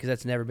crazy because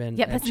that's never been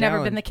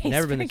never been the case.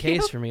 Never been the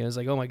case for me. I was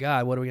like, oh my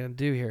God, what are we gonna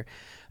do here?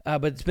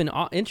 But it's been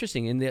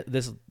interesting in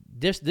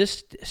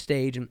this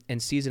stage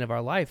and season of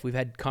our life. We've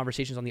had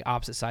conversations on the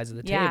opposite sides of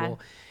the table,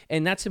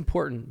 and that's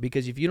important,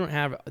 because if you don't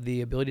have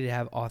the ability to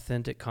have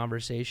authentic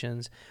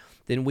conversations,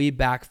 then we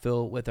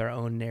backfill with our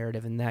own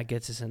narrative, and that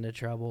gets us into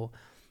trouble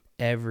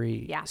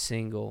every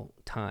single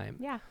time.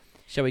 Yeah.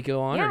 Shall we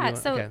go on?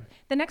 Yeah.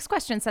 The next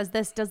question says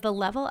this: does the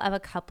level of a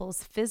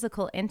couple's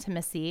physical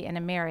intimacy in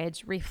a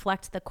marriage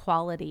reflect the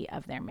quality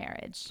of their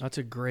marriage? That's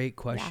a great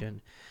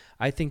question.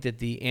 I think that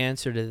the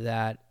answer to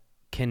that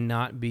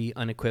cannot be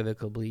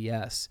unequivocally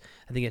yes.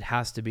 I think it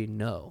has to be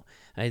no.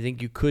 I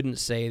think you couldn't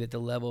say that the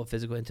level of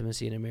physical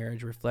intimacy in a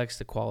marriage reflects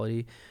the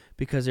quality,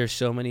 because there's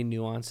so many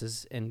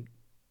nuances and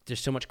there's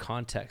so much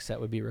context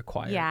that would be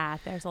required. Yeah,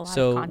 there's a lot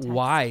of context. So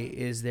why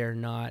is there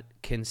not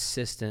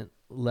consistent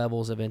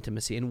levels of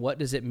intimacy, and what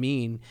does it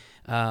mean?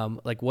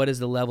 What is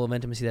the level of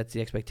intimacy that's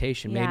the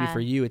expectation? Maybe for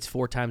you it's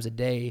 4 times a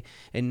day,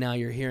 and now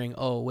you're hearing,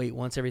 oh wait,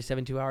 once every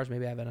 72 hours,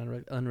 maybe I have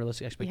an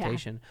unrealistic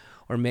expectation.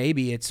 Or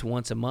maybe it's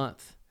once a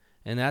month,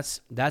 and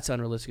that's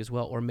unrealistic as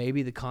well. Or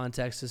maybe the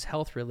context is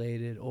health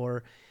related,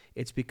 or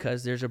it's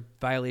because there's a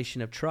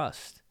violation of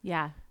trust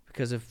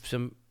because of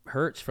some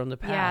hurts from the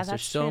past.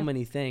 There's so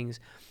many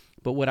things.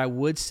 But what I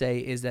would say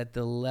is that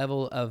the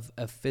level of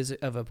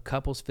a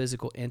couple's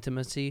physical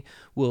intimacy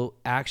will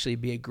actually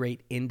be a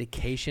great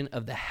indication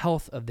of the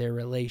health of their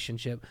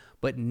relationship,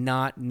 but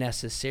not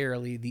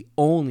necessarily the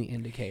only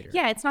indicator.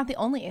 Yeah, it's not the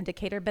only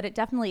indicator, but it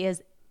definitely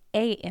is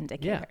a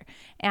indicator.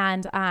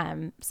 And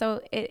so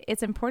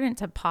it's important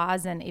to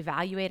pause and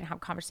evaluate and have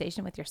a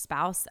conversation with your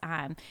spouse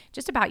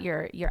just about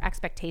your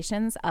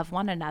expectations of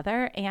one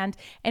another, and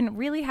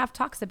really have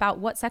talks about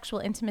what sexual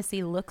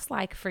intimacy looks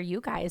like for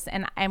you guys.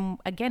 And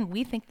again,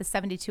 we think the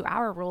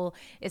 72-hour rule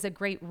is a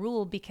great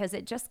rule because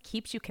it just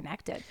keeps you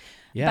connected.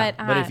 Yeah,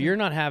 but if you're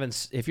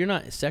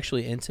not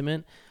sexually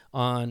intimate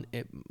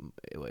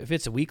if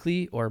it's a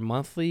weekly or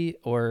monthly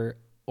or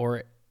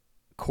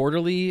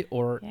quarterly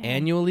or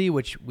annually,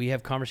 which we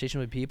have conversation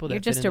with people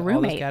that fit into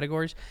all those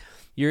categories,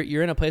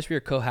 you're in a place where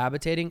you're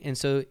cohabitating. And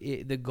so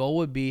the goal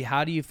would be,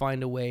 how do you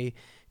find a way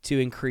to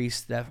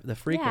increase the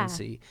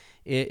frequency?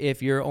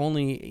 If you're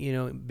only,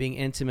 being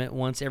intimate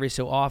once every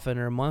so often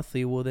or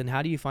monthly, well, then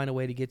how do you find a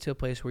way to get to a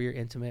place where you're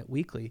intimate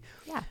weekly?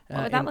 Yeah.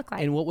 What would that look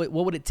like? And what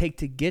would it take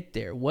to get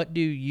there? What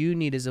do you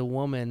need as a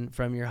woman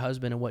from your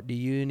husband, and what do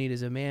you need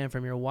as a man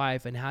from your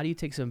wife? And how do you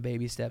take some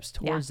baby steps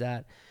towards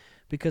that?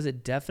 Because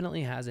it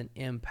definitely has an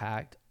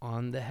impact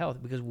on the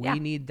health, because we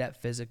need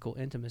that physical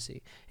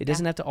intimacy. It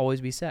doesn't have to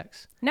always be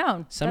sex.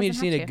 No. Some of you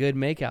just need a good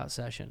makeout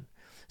session.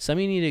 Some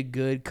of you need a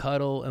good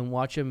cuddle and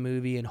watch a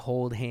movie and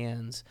hold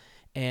hands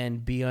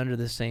and be under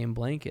the same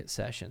blanket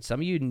session. Some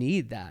of you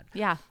need that.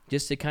 Yeah.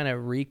 Just to kind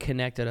of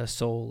reconnect at a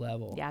soul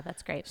level. Yeah,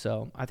 that's great.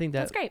 So I think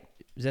that's great.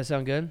 Does that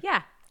sound good?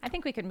 Yeah. I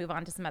think we could move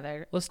on to some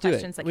other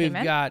questions that came in.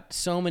 We've got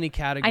so many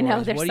categories. I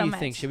know, there's what do so you much.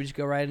 think? Should we just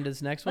go right into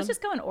this next one? Let's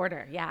just go in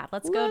order. Yeah,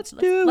 let's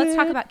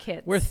talk about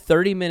kids. We're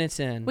 30 minutes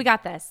in. We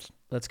got this.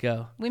 Let's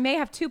go. We may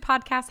have 2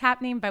 podcasts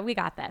happening, but we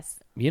got this.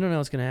 You don't know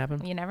what's going to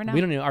happen. You never know.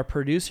 We don't know. Our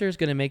producer is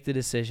going to make the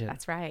decision.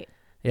 That's right.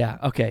 Yeah.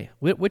 Okay.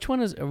 Which one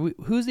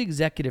who's the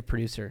executive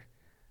producer?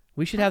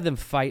 We should have them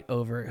fight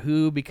over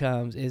who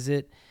becomes, is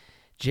it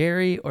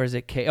Jerry or is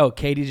it Katie? Oh,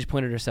 Katie just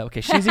pointed herself.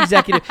 Okay, she's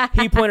executive.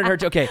 He pointed her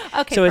to. Okay, so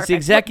perfect. It's the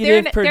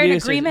executive producer. They're in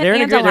agreement.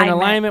 They're in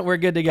alignment. We're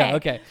good to go.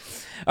 Okay.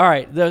 All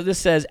right. This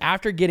says,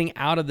 after getting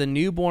out of the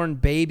newborn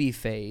baby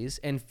phase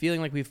and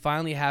feeling like we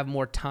finally have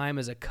more time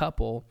as a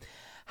couple,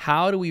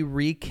 how do we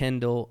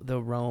rekindle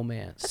the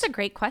romance? That's a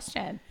great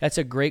question. That's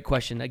a great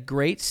question. A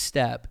great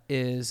step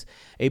is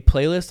a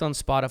playlist on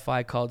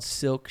Spotify called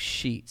Silk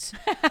Sheets.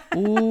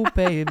 Ooh,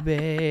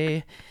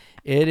 baby.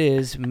 It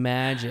is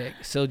magic.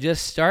 So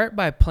just start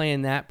by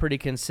playing that pretty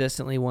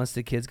consistently once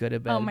the kids go to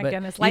bed. Oh my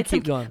goodness!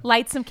 Going.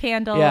 Light some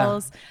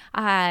candles.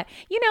 Yeah.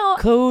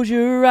 Close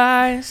your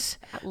eyes,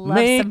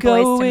 make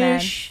a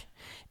wish,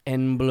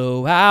 and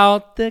blow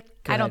out the.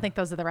 I don't think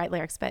those are the right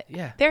lyrics, but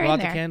yeah, they're blow in out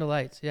there. The candle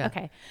lights. Yeah.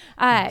 Okay.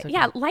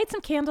 Okay. Light some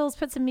candles,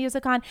 put some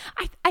music on.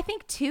 I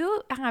think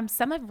too,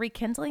 some of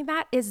rekindling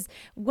that is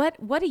what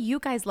do you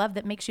guys love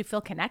that makes you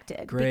feel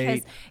connected? Great.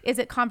 Because is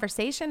it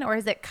conversation or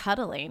is it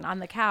cuddling on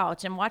the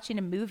couch and watching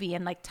a movie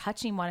and like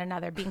touching one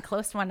another, being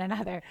close to one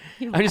another?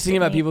 I'm just thinking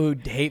about people who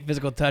hate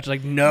physical touch.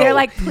 Like, no. They're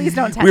like, please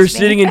don't touch me. We're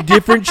sitting in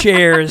different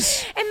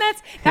chairs. And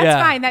that's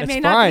fine. That may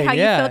not be how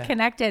you feel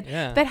connected.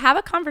 Yeah. But have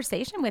a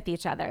conversation with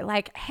each other.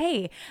 Like,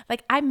 hey,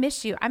 like I miss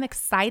you. I'm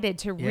excited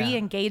to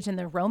re-engage in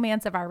the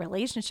romance of our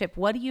relationship.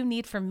 What do you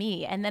need from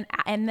me? And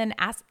then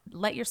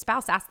let your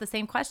spouse ask the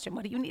same question.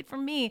 What do you need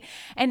from me?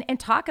 And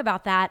talk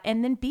about that.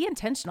 And then be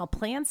intentional.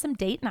 Plan some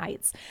date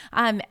nights.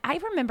 I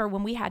remember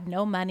when we had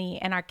no money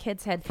and our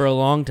kids had for a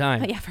long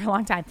time. Yeah, for a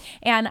long time.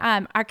 And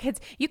our kids,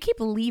 you keep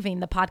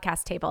leaving the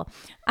podcast table.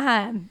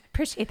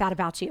 Appreciate that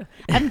about you.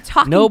 I'm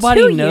talking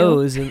Nobody to you.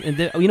 knows. And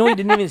we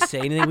didn't even say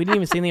anything. We didn't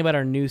even say anything about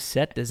our new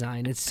set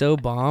design. It's so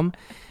bomb.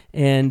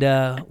 And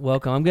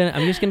welcome.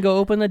 I'm just gonna go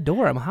open the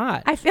door. I'm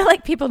hot. I feel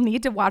like people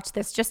need to watch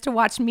this just to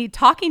watch me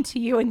talking to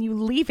you and you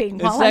leaving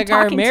while I'm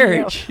talking to you. It's like our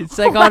marriage. It's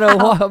like on a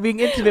wall, being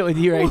intimate with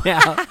you right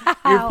now.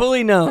 You're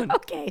fully known.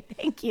 Okay,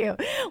 thank you. What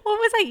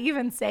was I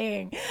even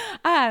saying?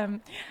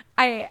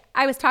 I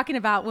was talking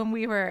about when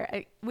we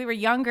were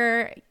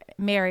younger,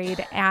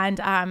 married, and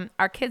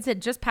our kids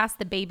had just passed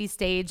the baby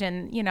stage,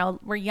 and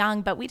we're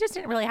young, but we just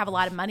didn't really have a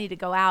lot of money to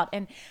go out,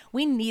 and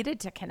we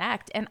needed to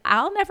connect. And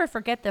I'll never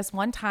forget this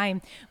one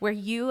time where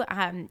you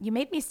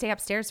made me stay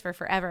upstairs for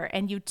forever,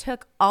 and you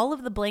took all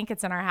of the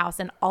blankets in our house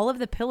and all of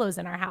the pillows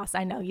in our house.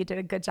 I know you did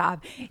a good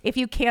job. If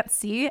you can't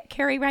see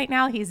Carey right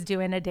now, he's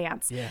doing a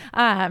dance.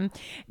 Yeah.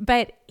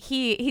 But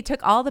he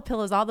took all the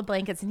pillows, all the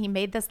blankets, and he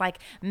made this like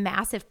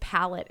massive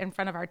pallet in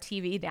front of our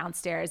TV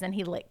downstairs, and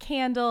he lit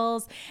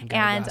candles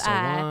and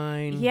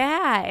wine.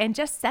 Yeah, and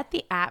just set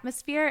the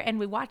atmosphere, and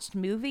we watched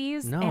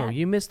movies. No,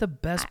 you missed the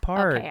best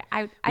part. Okay,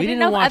 I didn't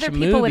know other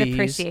people would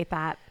appreciate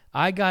that.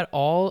 I got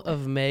all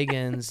of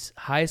Megan's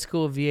high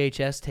school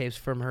VHS tapes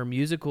from her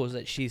musicals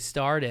that she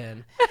starred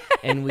in,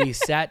 and we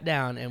sat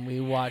down and we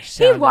watched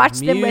Sound of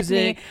Music, them with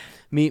me.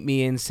 Meet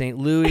Me in St.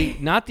 Louis.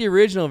 Not the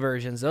original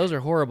versions; those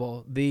are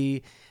horrible.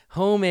 The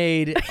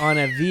homemade on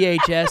a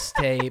VHS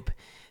tape.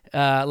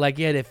 Like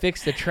you had to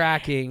fix the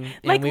tracking.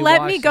 Like,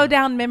 let me go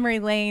down memory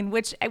lane,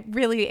 which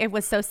it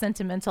was so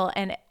sentimental,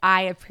 and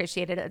I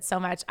appreciated it so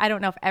much. I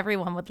don't know if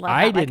everyone would love that.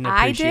 I didn't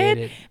appreciate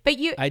it, but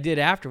I did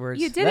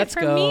afterwards. You did Let's it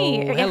for go.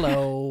 me.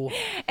 Hello.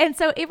 And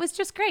so it was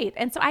just great.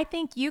 And so I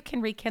think you can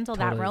rekindle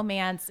Totally. that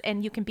romance,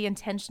 and you can be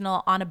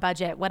intentional on a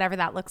budget, whatever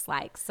that looks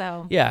like.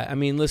 So yeah, I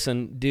mean,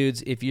 listen,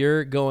 dudes, if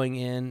you're going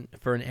in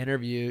for an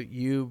interview,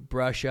 you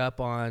brush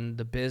up on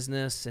the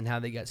business and how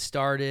they got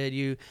started.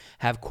 You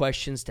have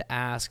questions to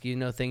ask.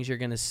 Things you're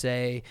going to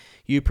say.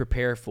 You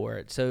prepare for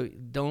it. So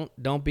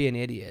don't be an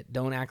idiot.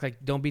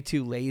 Don't be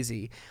too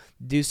lazy.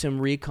 Do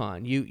some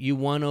recon. You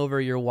won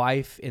over your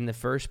wife in the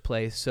first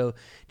place. So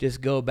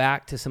just go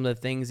back to some of the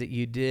things that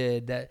you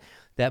did, that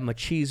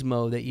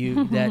machismo that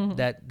you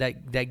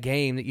that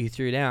game that you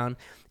threw down,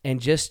 and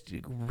just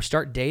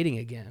start dating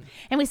again.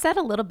 And we said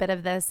a little bit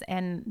of this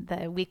in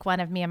the week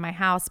 1 of Me and My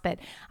House, but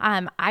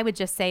I would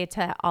just say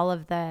to all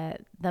of the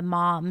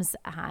moms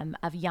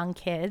of young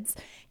kids,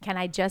 can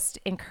I just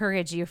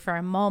encourage you for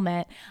a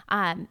moment,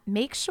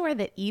 make sure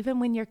that even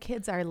when your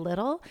kids are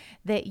little,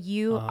 that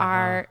you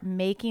are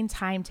making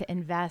time to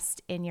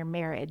invest in your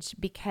marriage,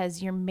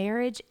 because your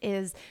marriage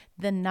is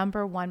the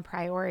number one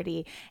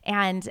priority.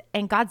 And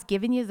God's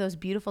given you those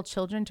beautiful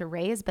children to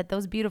raise, but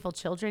those beautiful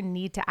children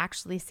need to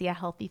actually see a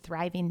healthy,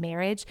 thriving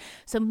marriage.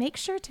 So make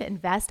sure to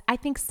invest. I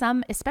think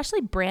some,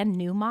 especially brand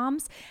new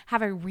moms,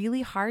 have a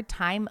really hard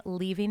time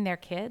leaving their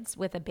kids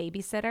with a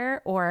babysitter,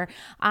 or,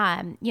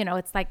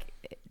 it's like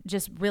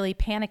just really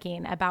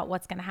panicking about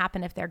what's going to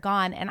happen if they're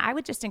gone. And I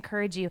would just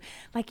encourage you,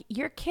 like,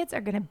 your kids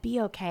are going to be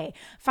okay.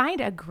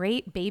 Find a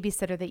great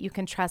babysitter that you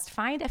can trust.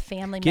 Find a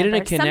family member. Get in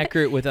a connect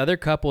group with other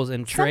couples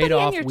and trade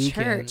off in your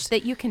weekends. Church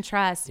that you can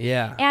trust.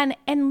 Yeah. And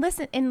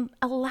listen, and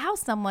allow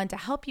someone to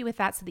help you with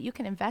that so that you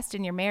can invest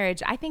in your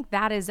marriage. I think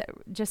that is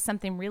just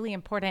something really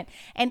important.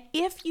 And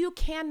if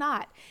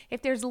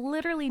there's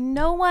literally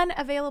no one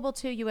available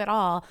to you at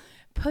all,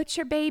 put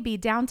your baby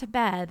down to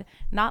bed,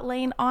 not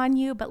laying on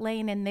you, but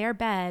laying in their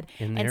bed,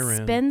 and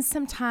spend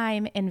some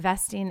time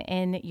investing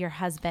in your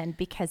husband,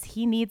 because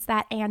he needs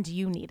that and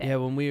you need it. Yeah,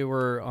 when we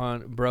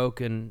were broke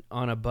and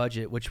on a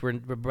budget, which we're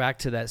back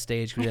to that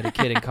stage. We had a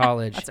kid in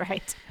college. That's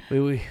right.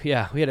 We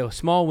had a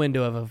small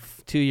window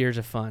of 2 years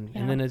of fun,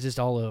 and then it's just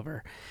all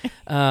over.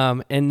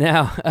 And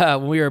now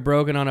when we were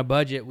broken on a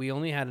budget, we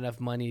only had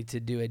enough money to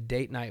do a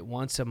date night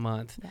once a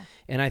month,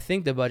 and I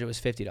think the budget was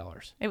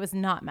 $50. It was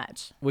not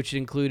much, which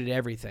included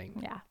everything.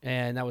 Yeah.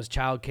 And that was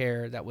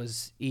childcare. That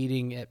was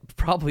eating at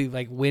probably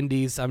like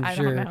Wendy's, I'm I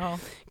sure. don't know.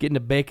 Getting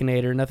a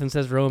Baconator. Nothing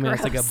says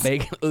romance like a Gross.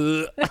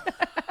 bacon.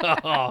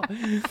 Oh.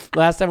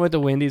 Last time I went to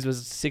Wendy's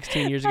was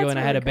 16 years ago, That's and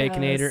I had a really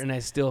Baconator, gross. and I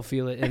still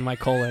feel it in my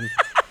colon.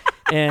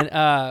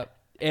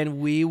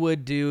 And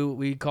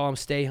we'd call them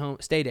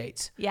stay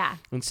dates. Yeah.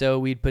 And so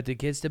we'd put the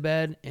kids to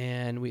bed,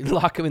 and we'd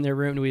lock them in their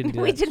room, and we'd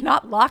do We that. did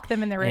not lock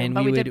them in the room, And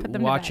but we did would put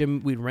them watch to bed.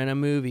 them. We'd rent a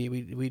movie.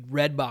 We'd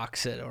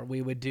Redbox it, or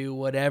we would do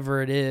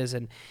whatever it is.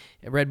 And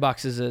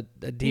Redbox is a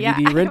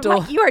DVD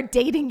rental. Like, you are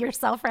dating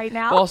yourself right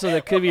now. Also,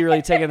 that could be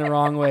really taken the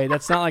wrong way.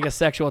 That's not like a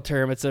sexual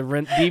term. It's a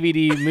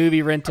DVD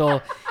movie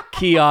rental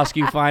kiosk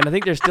you find. I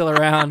think they're still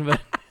around,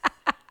 but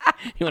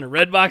you want a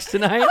Redbox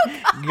tonight?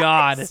 Oh,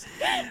 God.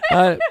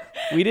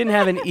 We didn't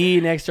have an E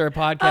next to our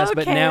podcast,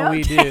 but now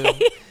we do.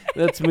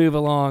 Let's move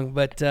along.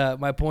 But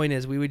my point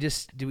is, we would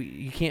just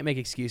you can't make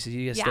excuses.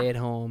 You just stay at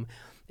home,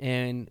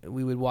 and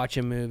we would watch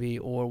a movie,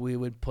 or we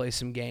would play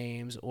some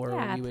games, or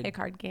we would play a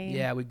card game.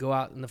 Yeah, we'd go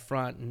out in the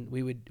front, and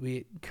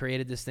we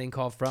created this thing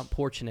called Front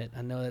Porching It.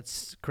 I know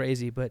that's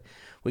crazy, but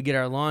we get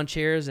our lawn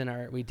chairs,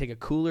 and we'd take a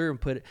cooler and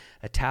put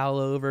a towel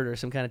over it or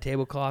some kind of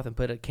tablecloth and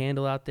put a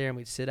candle out there, and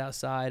we'd sit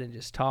outside and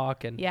just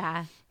talk and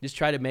just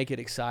try to make it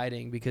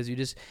exciting, because you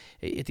just,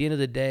 at the end of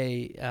the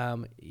day,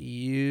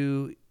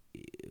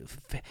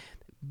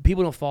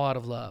 people don't fall out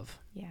of love.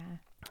 Yeah,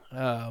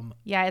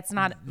 it's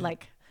not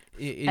like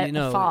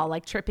fall,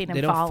 like tripping and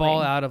falling. They don't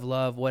fall out of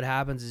love. What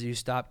happens is you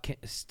stop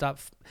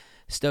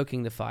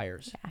stoking the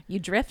fires. Yeah, you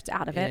drift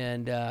out of it.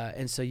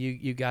 And so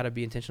you got to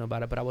be intentional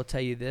about it. But I will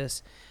tell you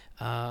this,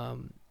 it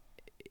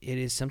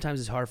is sometimes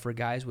it's hard for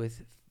guys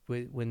with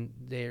when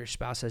their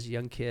spouse has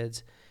young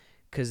kids,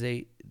 because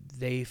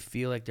they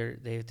feel like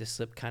they have to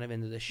slip kind of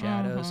into the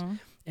shadows.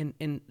 Mm-hmm.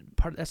 And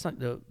that's not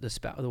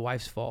the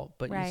wife's fault,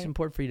 but it's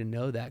important for you to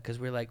know that, because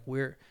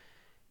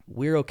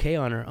we're okay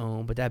on our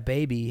own, but that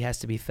baby has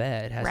to be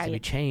fed, has to be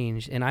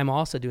changed. And I'm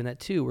also doing that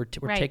too.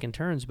 We're taking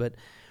turns, but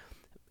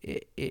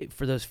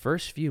for those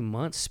first few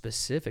months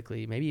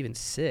specifically, maybe even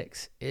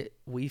 6,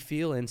 we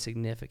feel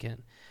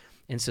insignificant.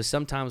 And so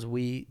sometimes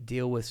we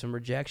deal with some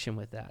rejection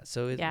with that.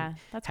 So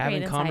that's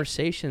having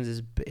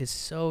conversations is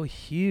so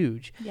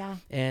huge. Yeah.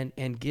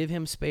 And give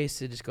him space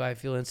to just go, I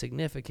feel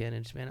insignificant,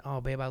 and just, man,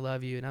 oh babe, I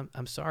love you, and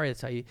I'm sorry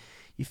that's how you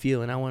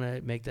feel, and I want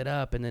to make that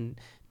up. And then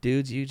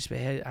dudes, you just,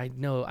 hey, I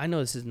know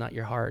this is not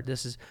your heart.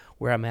 This is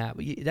where I'm at.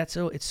 But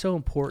it's so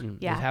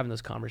important, having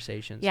those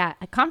conversations. Yeah,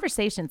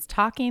 conversations,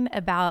 talking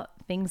about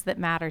things that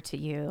matter to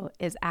you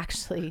is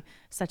actually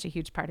such a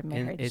huge part of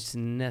marriage. And it's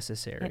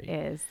necessary. It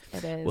is.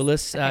 Well,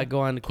 let's go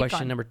on to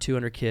question number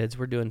 200, kids.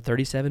 We're doing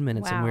 37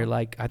 minutes, and we're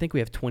like, I think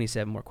we have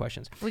 27 more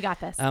questions. We got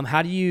this.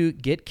 How do you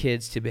get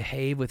kids to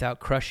behave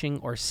without crushing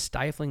or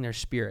stifling their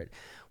spirit?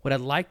 What I'd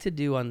like to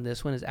do on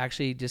this one is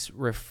actually just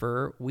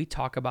we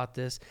talk about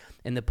this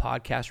in the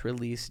podcast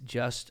release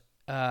just,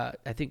 I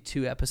think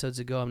 2 episodes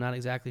ago. I'm not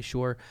exactly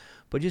sure,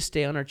 but just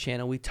stay on our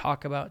channel. We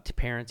talk about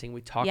parenting.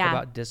 We talk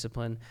about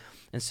discipline.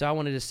 And so I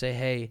wanted to say,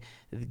 hey,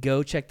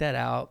 go check that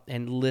out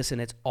and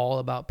listen. It's all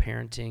about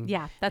parenting.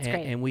 Yeah, that's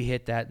great. And we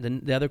hit that.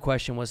 The other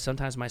question was,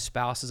 sometimes my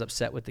spouse is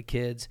upset with the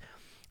kids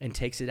and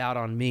takes it out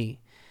on me.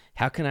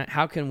 How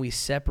can we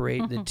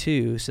separate the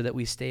two so that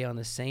we stay on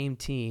the same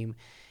team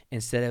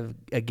instead of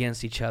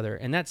against each other?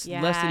 And that's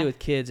less to do with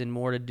kids and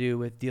more to do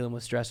with dealing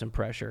with stress and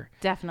pressure.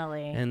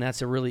 Definitely. And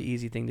that's a really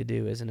easy thing to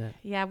do, isn't it?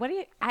 Yeah. What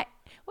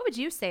would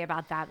you say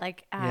about that?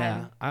 Like,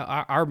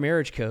 our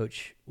marriage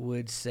coach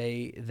would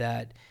say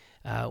that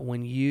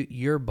when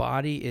your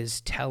body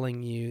is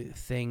telling you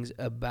things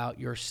about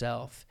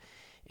yourself,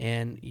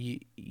 and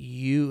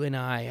you and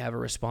I have a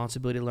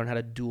responsibility to learn how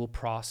to dual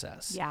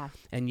process. Yeah.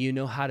 And you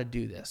know how to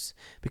do this.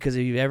 Because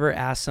if you've ever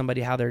asked somebody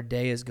how their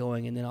day is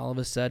going, and then all of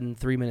a sudden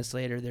 3 minutes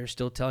later they're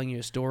still telling you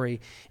a story,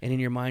 and in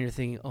your mind you're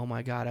thinking, oh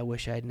my God, I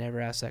wish I had never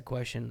asked that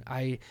question.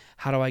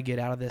 How do I get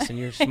out of this? And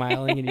you're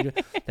smiling,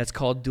 and that's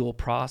called dual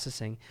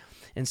processing.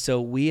 And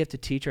so we have to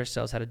teach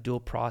ourselves how to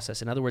dual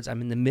process. In other words,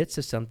 I'm in the midst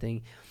of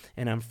something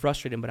and I'm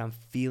frustrated, but I'm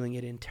feeling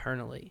it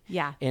internally.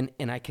 Yeah. And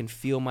I can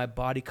feel my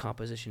body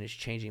composition is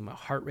changing. My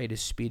heart rate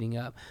is speeding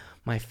up.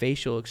 My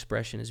facial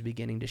expression is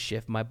beginning to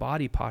shift. My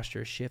body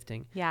posture is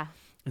shifting. Yeah.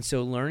 And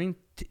so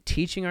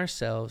teaching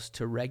ourselves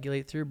to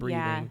regulate through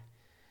breathing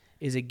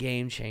is a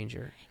game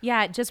changer.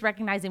 Yeah, just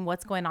recognizing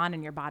what's going on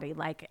in your body.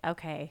 Like,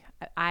 okay,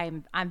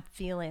 I'm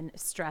feeling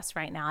stress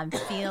right now. I'm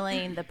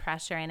feeling the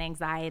pressure and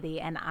anxiety,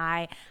 and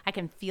I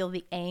can feel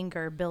the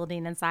anger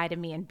building inside of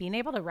me, and being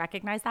able to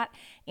recognize that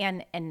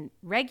and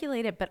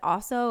regulate it, but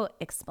also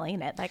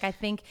explain it. Like, I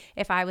think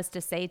if I was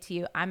to say to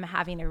you, I'm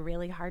having a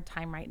really hard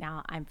time right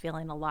now, I'm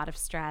feeling a lot of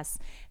stress,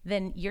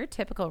 then your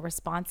typical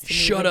response to me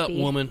Shut would up,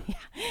 be, woman.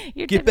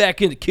 Get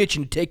back in the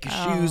kitchen and take your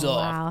shoes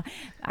off. Wow.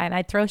 And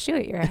I'd throw a shoe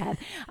at your head.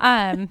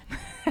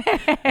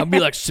 I'll be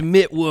like,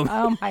 submit, woman.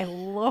 Oh my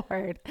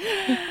Lord.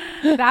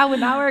 That would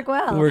not work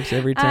well. It works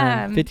every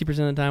time. 50% of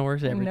the time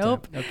works every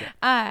nope. time.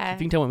 Okay.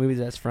 If you can tell what movie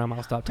that's from,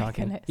 I'll stop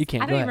talking. Goodness. You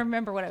can't. I Go don't ahead. even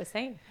remember what I was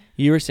saying.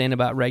 You were saying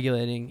about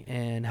regulating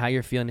and how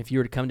you're feeling. If you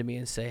were to come to me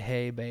and say,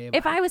 hey, babe.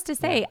 If I was to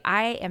say,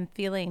 I am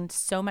feeling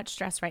so much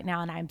stress right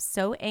now and I'm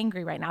so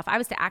angry right now, if I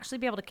was to actually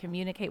be able to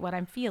communicate what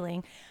I'm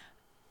feeling,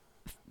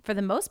 for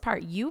the most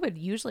part, you would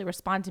usually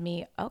respond to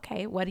me,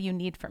 okay, what do you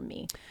need from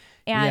me?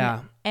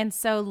 And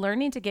so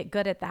learning to get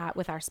good at that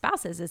with our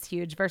spouses is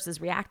huge versus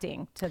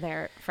reacting to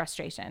their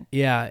frustration.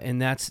 Yeah,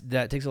 and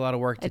that takes a lot of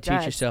work to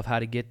teach yourself how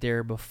to get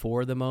there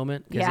before the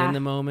moment. Because in the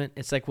moment,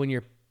 it's like when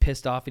you're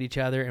pissed off at each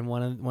other and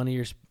one of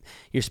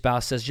your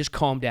spouse says, just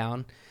calm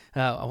down.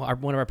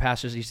 One of our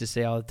pastors used to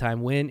say all the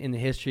time, when in the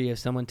history of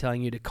someone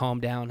telling you to calm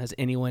down has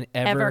anyone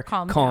ever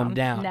calmed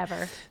down?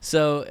 Never.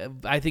 So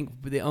I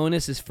think the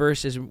onus is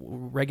first is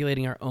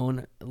regulating our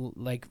own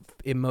like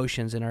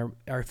emotions and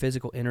our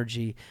physical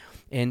energy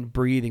and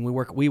breathing.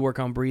 We work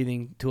on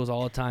breathing tools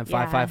all the time.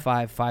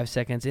 5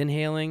 seconds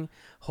inhaling,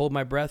 hold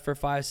my breath for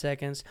 5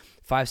 seconds,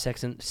 5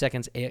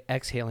 seconds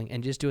exhaling,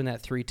 and just doing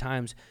that 3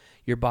 times,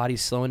 your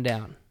body's slowing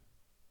down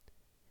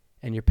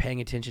and you're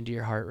paying attention to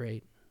your heart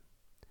rate.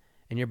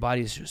 And your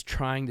body is just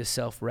trying to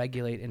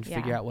self-regulate and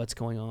figure out what's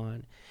going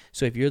on.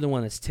 So if you're the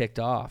one that's ticked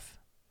off,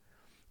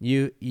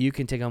 you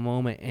can take a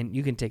moment and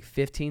you can take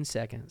 15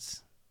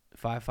 seconds,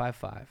 5, 5,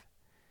 5,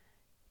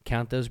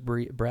 count those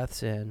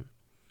breaths in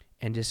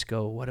and just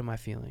go, what am I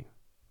feeling?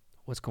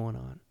 What's going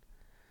on?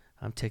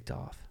 I'm ticked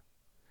off.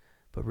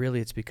 But really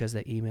it's because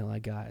that email I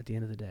got at the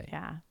end of the day.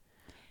 Yeah.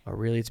 Or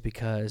really it's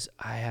because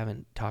I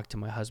haven't talked to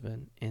my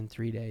husband in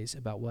 3 days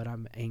about what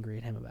I'm angry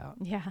at him about.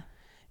 Yeah.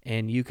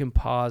 And you can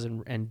pause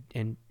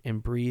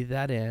and breathe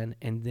that in.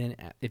 And then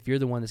if you're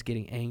the one that's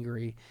getting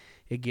angry,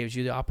 it gives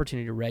you the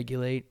opportunity to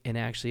regulate and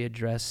actually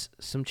address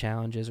some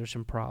challenges or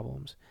some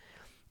problems.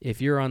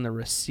 If you're on the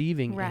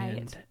receiving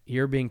end,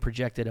 you're being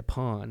projected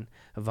upon,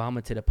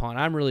 vomited upon.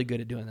 I'm really good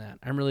at doing that.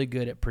 I'm really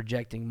good at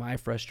projecting my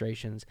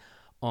frustrations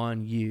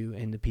on you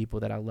and the people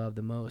that I love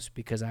the most,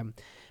 because I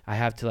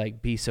have to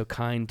like be so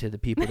kind to the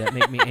people that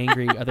make me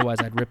angry.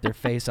 Otherwise I'd rip their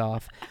face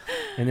off.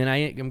 And then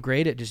I'm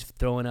great at just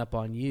throwing up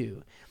on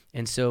you.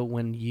 And so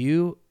when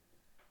you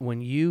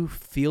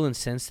feel and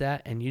sense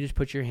that, and you just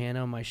put your hand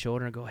on my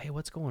shoulder and go, hey,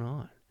 what's going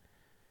on?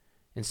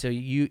 And so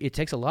it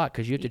takes a lot,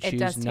 because you have to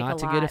choose not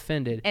to get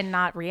offended and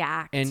not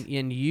react.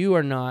 And you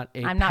are not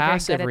a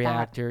passive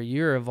reactor.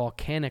 You're a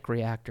volcanic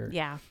reactor.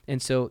 Yeah.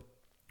 And so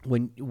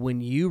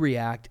when you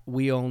react,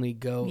 we only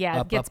go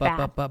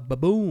up,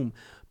 boom.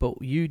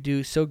 But you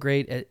do so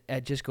great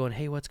at just going,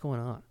 hey, what's going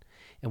on?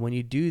 And when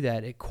you do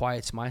that, it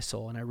quiets my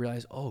soul. And I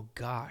realize, oh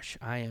gosh,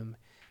 I am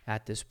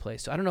at this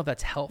place. So I don't know if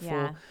that's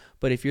helpful,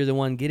 but if you're the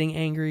one getting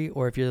angry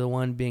or if you're the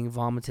one being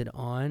vomited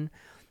on,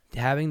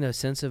 having the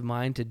sense of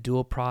mind to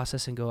dual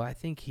process and go, I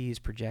think he's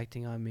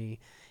projecting on me.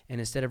 And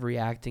instead of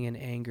reacting in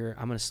anger,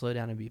 I'm going to slow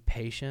down and be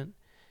patient.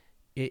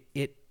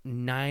 It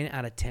 9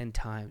 out of 10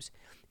 times,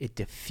 it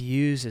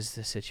diffuses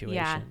the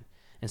situation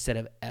instead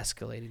of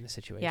escalating the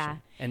situation. Yeah.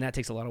 And that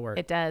takes a lot of work.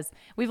 It does.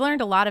 We've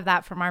learned a lot of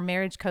that from our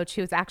marriage coach,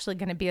 who's actually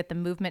going to be at the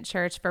Movement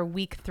Church for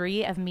week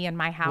 3 of Me and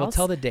My House. Well,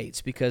 tell the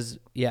dates, because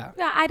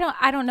I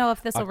don't know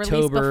if this will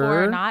release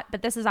before or not,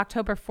 but this is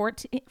October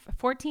 14th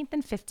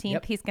and 15th.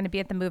 Yep. He's going to be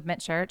at the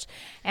Movement Church.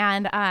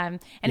 And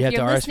if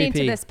you're listening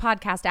to this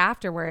podcast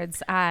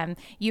afterwards,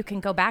 you can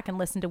go back and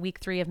listen to week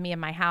 3 of Me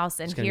and My House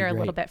and hear a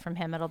little bit from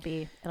him. It'll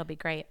be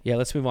great. Yeah,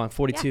 let's move on.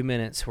 42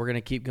 minutes. We're going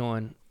to keep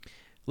going.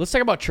 Let's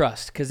talk about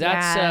trust, because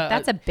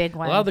that's a big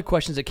one. A lot of the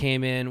questions that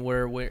came in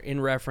were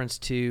in reference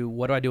to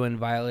what do I do in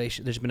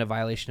violation. There's been a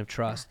violation of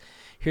trust.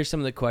 Here's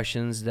some of the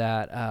questions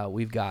that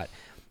we've got.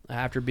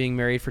 After being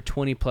married for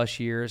 20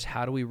 plus years,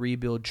 how do we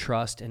rebuild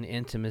trust and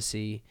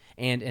intimacy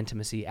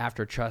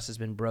after trust has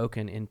been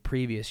broken in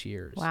previous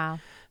years? Wow.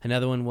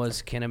 Another one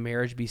was, can a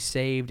marriage be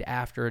saved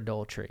after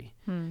adultery?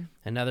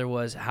 Another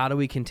was, how do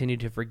we continue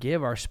to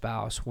forgive our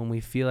spouse when we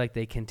feel like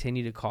they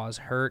continue to cause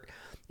hurt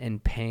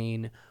and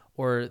pain,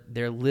 or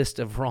their list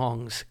of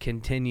wrongs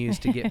continues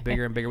to get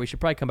bigger and bigger? We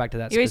should probably come back to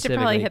that specifically. We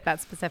should probably hit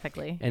that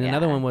specifically. And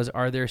another one was,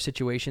 are there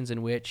situations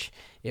in which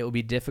it will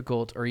be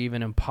difficult or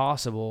even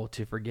impossible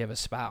to forgive a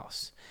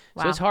spouse?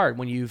 Wow. So it's hard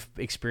when you've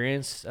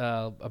experienced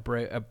a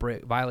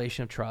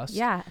violation of trust.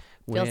 Yeah.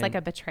 Feels like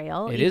a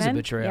betrayal. It is a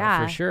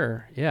betrayal, for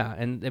sure. Yeah.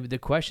 And the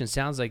question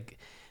sounds like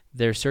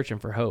they're searching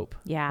for hope.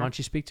 Yeah. Why don't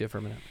you speak to it for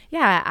a minute?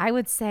 Yeah, I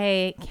would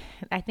say,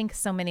 I think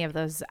so many of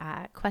those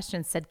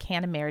questions said,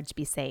 can a marriage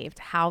be saved?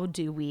 How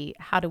do we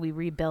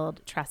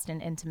rebuild trust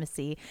and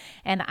intimacy?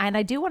 And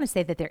I do want to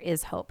say that there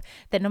is hope,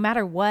 that no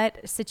matter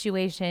what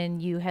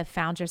situation you have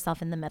found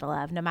yourself in the middle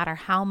of, no matter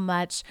how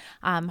much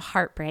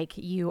heartbreak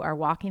you are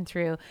walking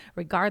through,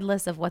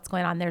 regardless of what's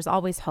going on, there's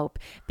always hope,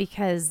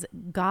 because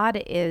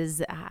God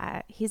is,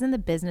 he's in the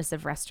business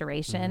of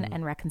restoration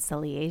and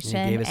reconciliation,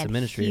 and he gave us the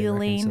ministry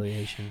healing. of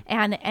reconciliation.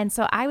 And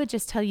so I would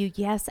just tell you,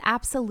 yes,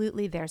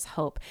 absolutely, there's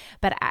hope.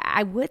 But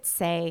I would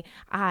say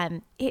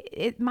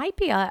it might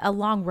be a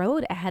long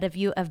road ahead of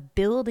you of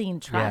building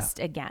trust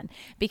again,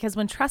 because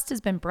when trust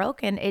has been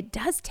broken, it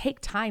does take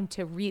time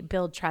to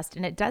rebuild trust,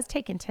 and it does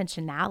take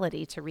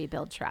intentionality to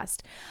rebuild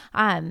trust.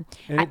 And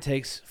it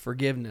takes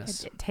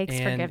forgiveness. It takes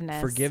and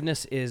forgiveness.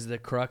 Forgiveness is the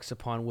crux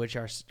upon which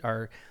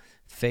our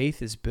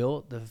faith is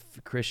built. The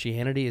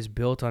Christianity is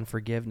built on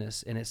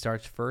forgiveness, and it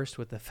starts first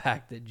with the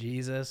fact that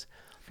Jesus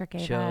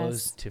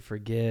chose to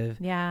forgive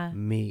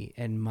me,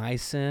 and my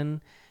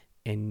sin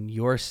and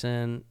your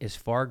sin is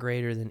far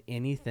greater than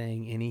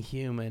anything any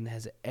human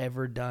has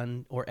ever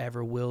done or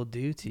ever will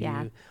do to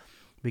you,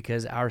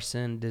 because our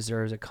sin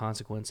deserves a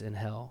consequence in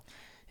hell.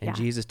 And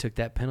Jesus took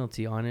that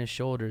penalty on his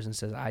shoulders and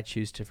says, I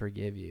choose to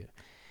forgive you.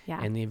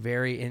 And the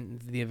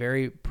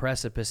very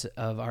precipice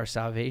of our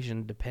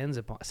salvation depends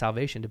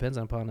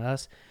upon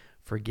us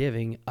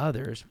forgiving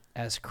others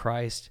as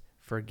Christ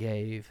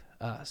forgave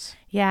us.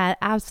 Yeah,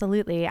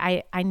 absolutely.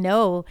 I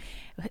know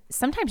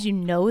sometimes you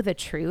know the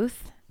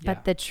truth,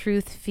 but the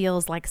truth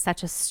feels like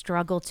such a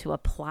struggle to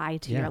apply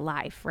to your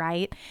life,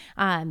 right?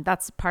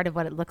 That's part of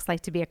what it looks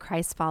like to be a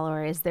Christ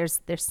follower. Is there's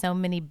so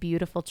many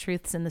beautiful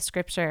truths in the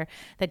scripture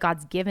that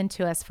God's given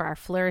to us for our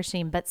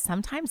flourishing, but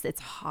sometimes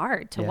it's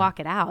hard to walk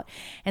it out.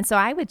 And so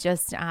I would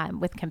just,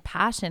 with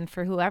compassion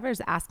for whoever's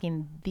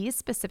asking these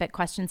specific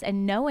questions,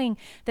 and knowing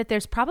that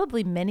there's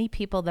probably many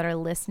people that are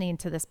listening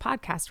to this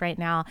podcast right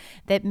now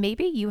that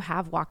maybe you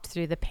have walked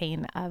through the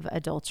pain of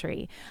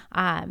adultery.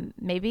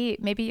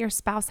 Maybe your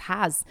spouse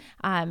has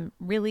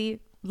really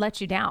let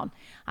you down.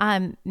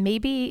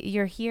 Maybe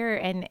you're here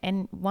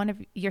and one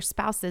of your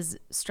spouses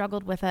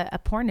struggled with a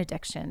porn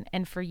addiction.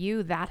 And for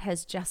you, that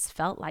has just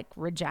felt like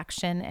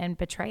rejection and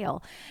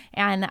betrayal.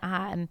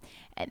 And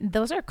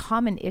those are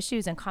common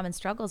issues and common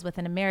struggles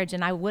within a marriage.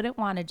 And I wouldn't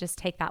want to just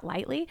take that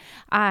lightly.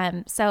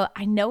 So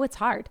I know it's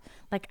hard.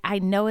 Like, I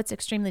know it's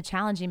extremely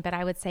challenging, but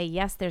I would say,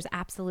 yes, there's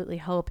absolutely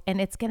hope.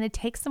 And it's going to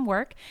take some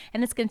work,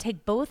 and it's going to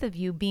take both of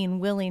you being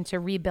willing to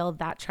rebuild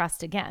that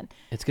trust again.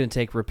 It's going to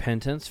take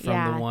repentance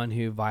from the one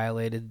who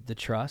violated the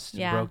trust,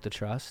 broke the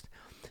trust.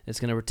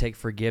 It's going to take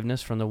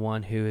forgiveness from the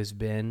one who has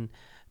been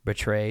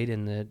betrayed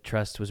and the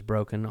trust was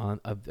broken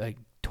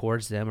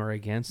towards them or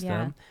against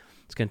them.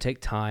 It's going to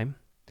take time.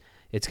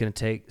 It's going to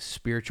take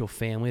spiritual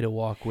family to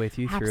walk with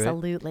you through it.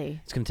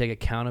 Absolutely. It's going to take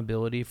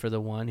accountability for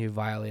the one who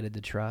violated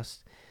the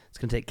trust. It's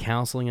going to take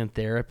counseling and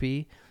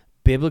therapy,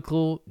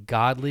 biblical,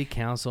 godly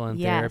counsel and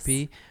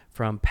therapy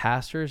from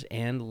pastors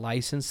and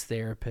licensed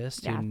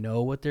therapists who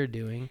know what they're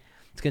doing.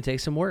 It's going to take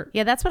some work.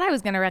 Yeah, that's what I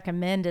was going to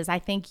recommend. Is I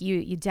think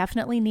you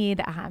definitely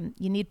need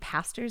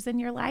pastors in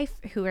your life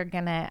who are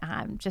going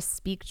to just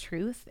speak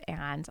truth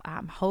and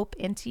hope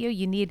into you.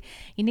 You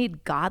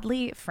need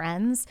godly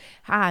friends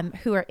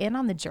who are in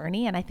on the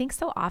journey. And I think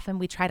so often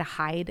we try to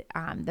hide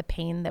the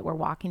pain that we're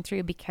walking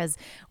through because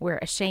we're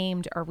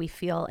ashamed or we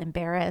feel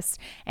embarrassed.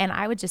 And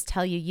I would just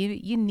tell you,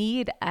 you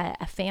need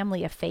a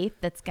family of faith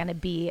that's going to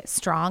be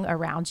strong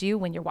around you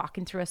when you're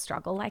walking through a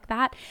struggle like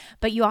that.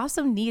 But you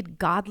also need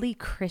godly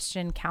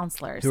Christian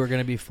counselors who are going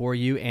to be for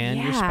you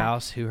and your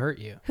spouse who hurt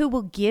you, who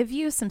will give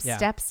you some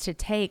steps to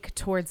take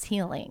towards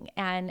healing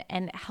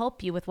and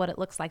help you with what it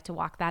looks like to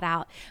walk that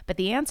out. But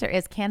the answer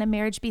is, can a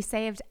marriage be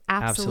saved?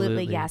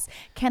 Absolutely yes.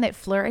 Can it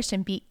flourish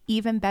and be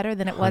even better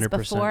than it was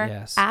before?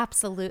 Yes.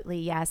 Absolutely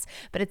yes.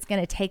 But it's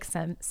going to take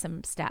some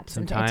steps,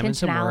 some and time and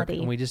some work. intentionality.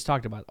 And we just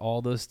talked about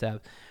all those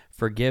steps: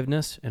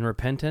 forgiveness and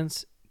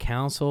repentance,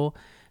 counsel,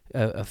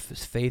 a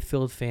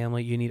faith-filled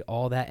family. You need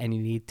all that, and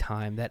you need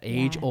time. That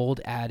age-old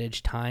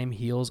adage, time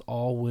heals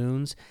all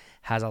wounds,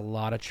 has a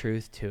lot of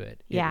truth to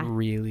it. Yeah,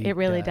 it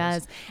really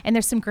does. And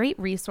there's some great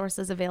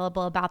resources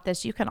available about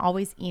this. You can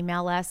always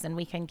email us and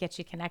we can get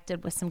you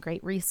connected with some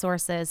great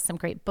resources, some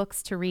great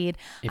books to read.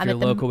 If you're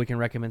local, we can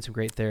recommend some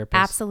great therapists.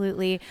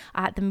 Absolutely.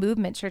 At the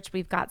Movement Church,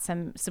 we've got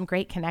some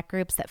great connect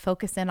groups that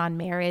focus in on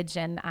marriage,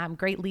 and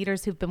great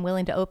leaders who've been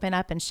willing to open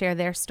up and share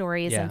their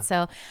stories. And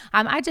so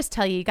I just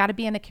tell you got to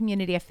be in a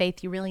community of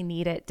faith. You really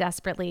need it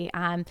desperately.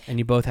 And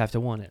you both have to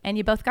want it. And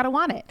you both got to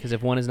want it. Because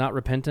if one is not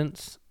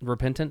repentant,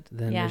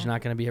 then there's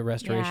not going to be a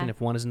restoration.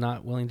 If one is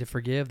not willing to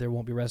forgive, there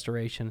won't be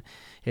restoration.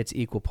 It's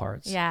equal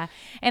parts. Yeah.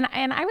 And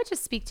I would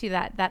just speak to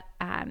that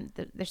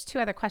there's two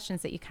other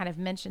questions that you kind of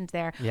mentioned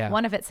there. Yeah.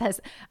 One of it says,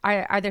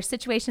 are there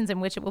situations in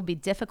which it will be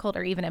difficult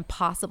or even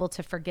impossible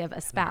to forgive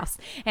a spouse?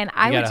 And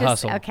I would just,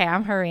 hustle. Okay,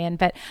 I'm hurrying,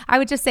 but I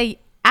would just say,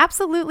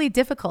 absolutely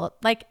difficult.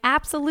 Like,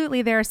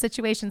 absolutely, there are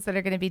situations that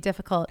are going to be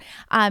difficult.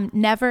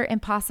 Never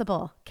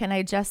impossible. Can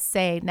I just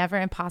say never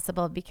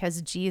impossible?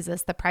 Because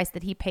Jesus, the price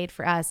that he paid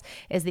for us,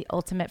 is the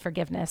ultimate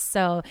forgiveness.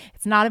 So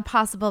it's not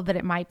impossible, but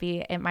it might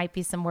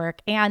be some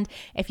work. And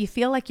if you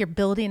feel like you're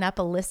building up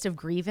a list of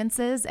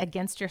grievances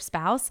against your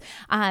spouse,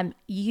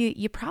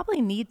 you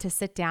probably need to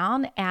sit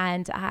down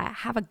and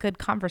have a good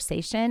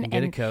conversation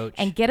and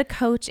get a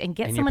coach and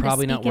get someone to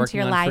speak into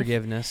your life.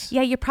 Forgiveness.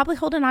 Yeah, you're probably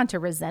holding on to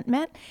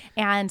resentment.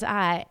 And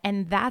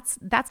And that's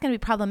going to be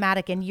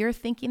problematic. And you're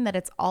thinking that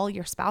it's all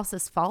your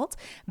spouse's fault,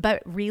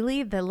 but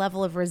really the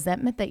level of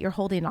resentment that you're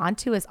holding on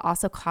to is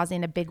also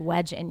causing a big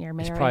wedge in your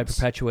marriage. It's probably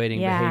perpetuating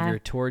behavior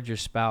towards your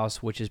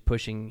spouse, which is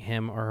pushing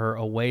him or her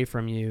away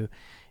from you,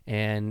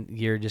 and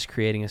you're just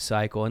creating a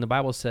cycle. And the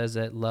Bible says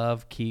that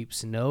love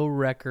keeps no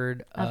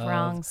record of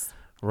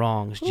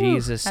wrongs. Ooh,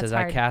 Jesus says,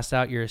 hard. I cast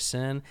out your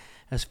sin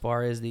as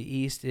far as the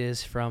east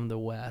is from the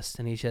west.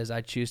 And he says,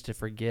 I choose to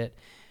forget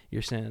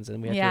your sins.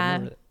 And we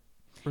have to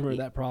remember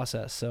that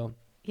process. So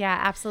yeah,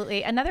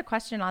 absolutely. Another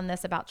question on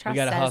this about trust.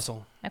 You got to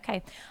hustle.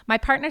 Okay. My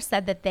partner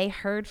said that they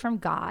heard from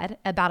God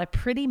about a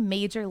pretty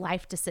major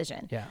life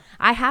decision. Yeah.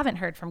 I haven't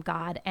heard from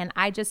God, and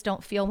I just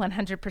don't feel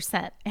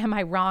 100%. Am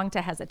I wrong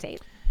to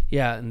hesitate?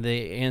 Yeah. And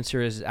the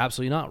answer is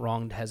absolutely not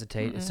wrong to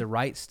hesitate. It's the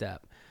right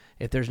step.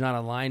 If there's not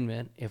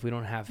alignment, if we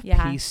don't have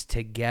peace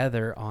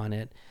together on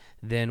it,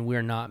 then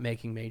we're not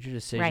making major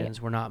decisions.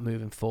 Right. We're not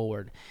moving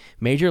forward.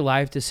 Major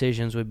life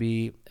decisions would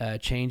be a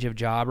change of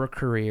job or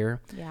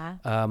career,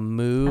 a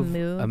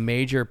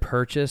major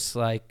purchase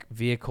like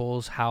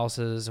vehicles,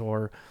 houses,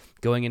 or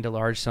going into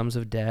large sums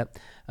of debt,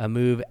 a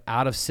move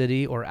out of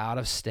city or out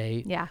of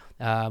state,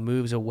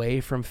 moves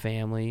away from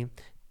family,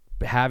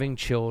 having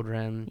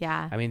children.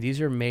 Yeah. I mean,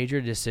 these are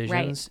major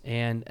decisions.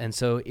 Right. And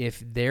so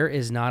if there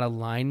is not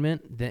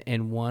alignment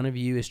and one of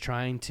you is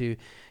trying to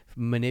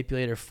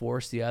manipulate or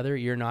force the other,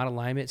 you're not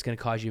alignment. It's going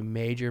to cause you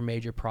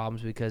major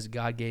problems because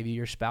God gave you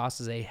your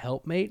spouse as a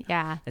helpmate.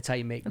 Yeah. That's how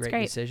you make great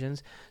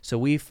decisions. So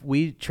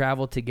we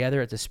travel together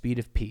at the speed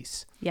of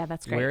peace. Yeah,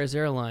 that's great. Where is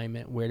there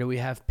alignment? Where do we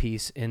have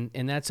peace? And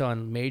that's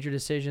on major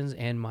decisions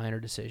and minor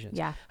decisions.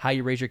 Yeah. How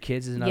you raise your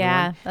kids is another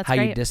one. That's how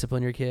great. you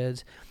discipline your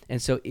kids.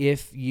 And so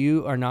if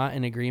you are not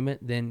in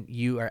agreement, then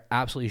you are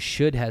absolutely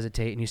should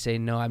hesitate and you say,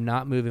 no, I'm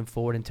not moving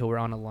forward until we're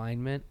in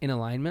alignment.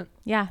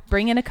 Yeah.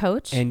 Bring in a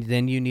coach. And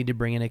then you need to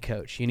bring in a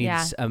coach. You need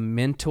a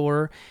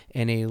mentor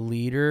and a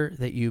leader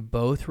that you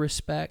both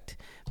respect,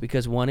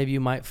 because one of you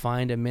might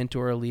find a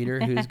mentor or leader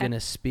who's going to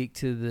speak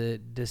to the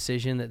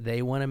decision that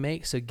they want to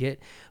make. So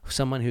get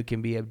someone who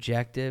can be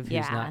objective,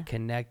 who's not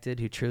connected,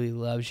 who truly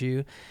loves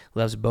you,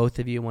 loves both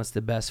of you, wants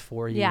the best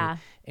for you,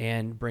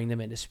 and bring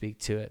them in to speak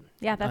to it.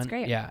 Yeah, that's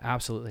great. Yeah,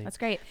 absolutely. That's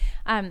great.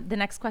 The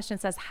next question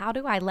says, how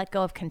do I let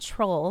go of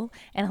control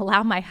and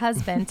allow my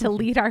husband to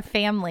lead our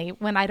family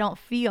when I don't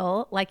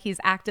feel like he's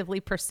actively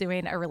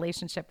pursuing a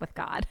relationship with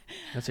God?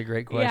 That's a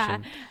great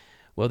question.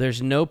 Well,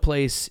 there's no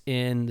place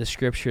in the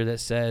scripture that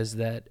says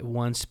that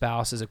one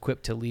spouse is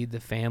equipped to lead the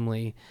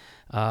family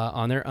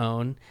on their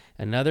own.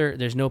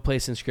 There's no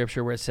place in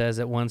scripture where it says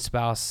that one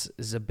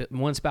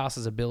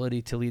spouse's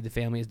ability to lead the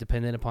family is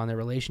dependent upon their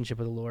relationship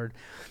with the Lord.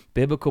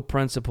 Biblical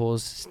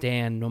principles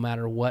stand no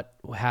matter what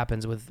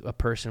happens with a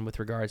person with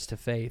regards to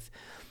faith.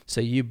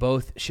 So you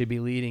both should be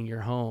leading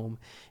your home.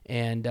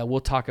 And we'll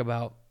talk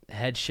about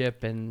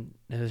headship, and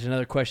there's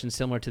another question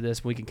similar to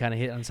this. We can kind of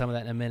hit on some of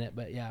that in a minute,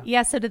 but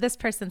so to this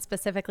person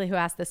specifically who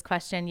asked this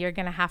question, you're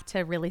going to have to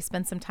really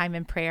spend some time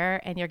in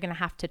prayer, and you're going to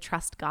have to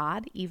trust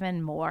God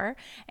even more,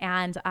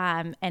 and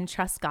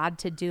trust God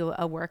to do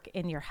a work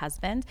in your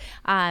husband,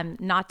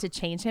 not to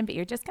change him, but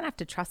you're just going to have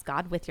to trust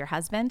God with your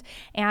husband.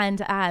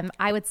 And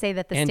I would say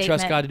that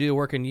trust God to do the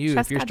work in you.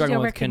 If you're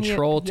struggling with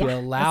control to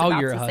allow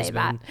your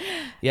husband,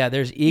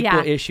 there's equal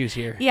issues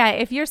here.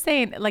 If you're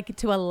saying like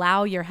to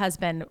allow your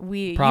husband,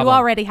 you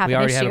already have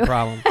an issue. Have a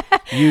problem.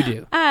 You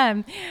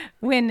do.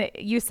 When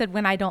you said,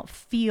 when I don't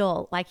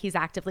feel like he's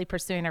actively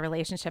pursuing a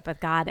relationship with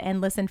God, and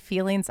listen,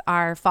 feelings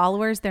are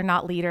followers, they're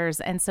not leaders.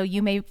 And so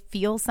you may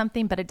feel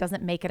something, but it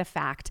doesn't make it a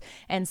fact.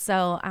 And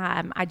so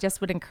I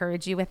just would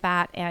encourage you with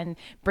that, and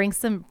bring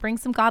some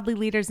godly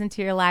leaders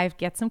into your life,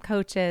 get some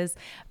coaches,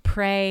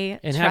 pray,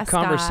 and have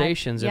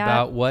conversations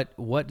about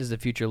what does the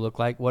future look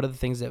like? What are the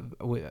things that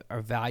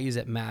are values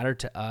that matter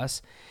to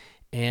us?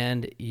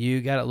 And you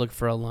got to look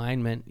for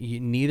alignment.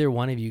 Neither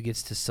one of you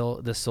gets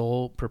to the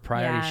sole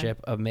proprietorship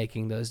of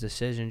making those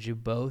decisions. You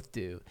both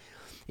do.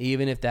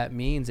 Even if that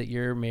means that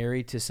you're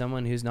married to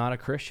someone who's not a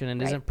Christian and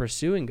isn't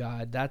pursuing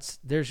God.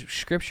 There's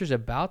scriptures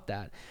about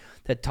that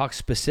talk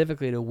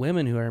specifically to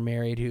women who are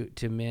married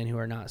to men who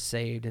are not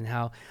saved, and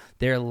how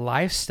their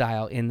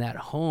lifestyle in that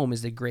home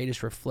is the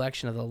greatest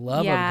reflection of the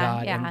love of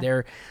God, and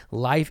their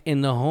life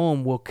in the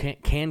home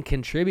can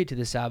contribute to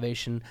the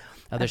salvation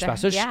of their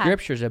spouse. There's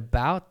scriptures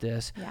about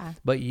this,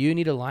 but you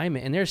need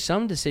alignment. And there's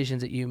some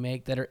decisions that you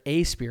make that are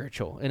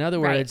aspiritual. In other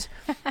words,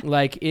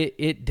 like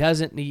it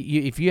doesn't,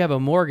 if you have a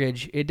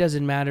mortgage, it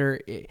doesn't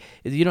matter.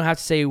 You don't have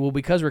to say, well,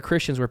 because we're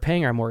Christians, we're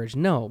paying our mortgage.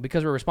 No,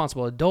 because we're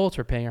responsible adults,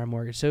 we're paying our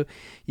mortgage. So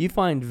you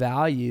find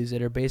values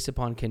that are based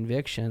upon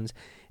convictions,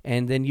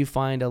 and then you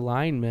find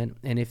alignment.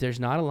 And if there's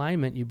not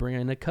alignment, you bring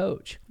in a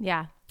coach.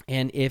 Yeah.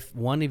 And if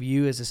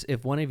your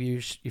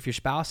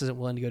spouse isn't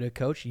willing to go to a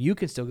coach, you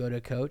can still go to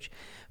a coach.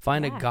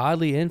 Find a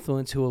godly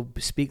influence who will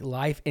speak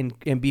life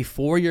and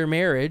before your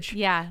marriage,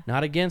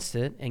 not against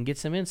it, and get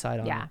some insight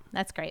on it. Yeah,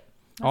 that's great.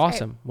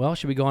 Awesome. Great. Well,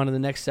 should we go on to the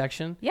next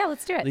section? Yeah,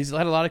 let's do it. These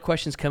had a lot of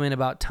questions come in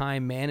about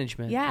time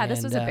management. Yeah,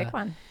 this was a big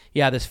one.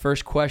 this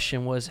first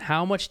question was,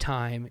 how much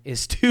time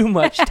is too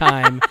much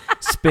time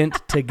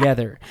spent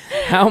together?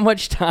 How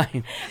much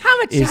time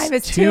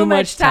is too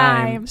much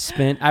time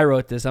spent? I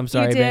wrote this. I'm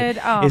sorry, you did?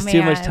 babe. Oh, It's man.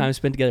 too much time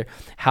spent together.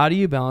 How do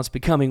you balance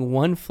becoming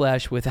one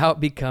flesh without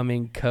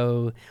becoming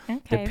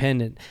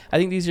codependent? I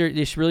think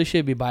these really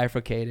should be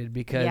bifurcated,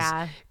 because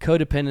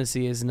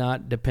codependency is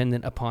not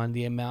dependent upon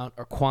the amount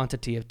or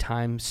quantity of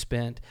time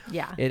spent.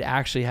 Yeah. It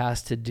actually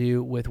has to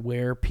do with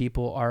where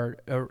people are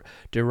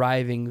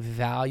deriving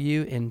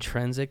value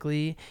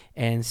intrinsically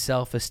and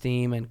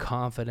self-esteem and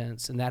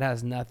confidence, and that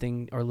has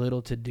nothing or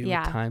little to do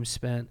with time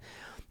spent.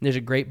 There's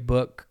a great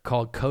book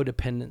called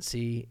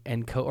Codependency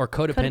or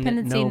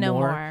Codependent No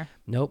More.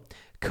 Nope.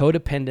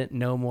 Codependent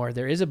No More.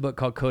 There is a book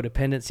called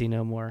Codependency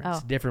No More. It's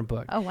a different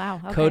book. Oh, wow.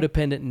 Okay.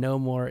 Codependent No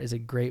More is a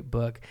great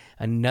book.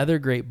 Another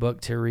great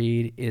book to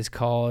read is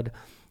called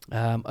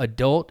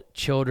Adult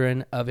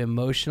Children of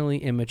Emotionally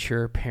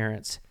Immature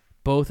Parents.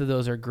 Both of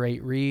those are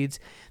great reads.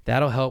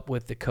 That'll help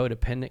with the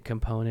codependent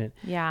component.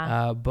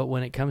 Yeah. But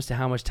when it comes to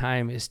how much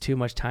time is too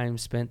much time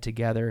spent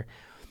together,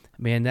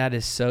 man, that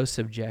is so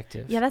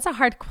subjective. Yeah, that's a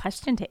hard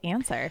question to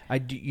answer.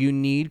 You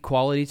need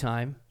quality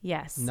time.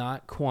 Yes.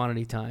 Not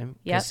quantity time.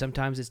 Because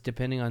sometimes it's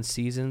depending on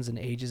seasons and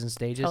ages and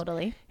stages.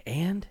 Totally.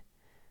 And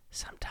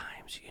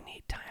sometimes you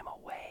need time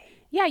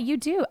away. Yeah, you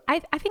do.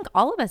 I think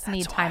all of us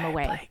need time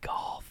away. Play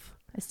golf.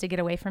 Is to get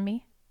away from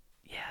me?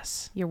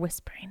 Yes. You're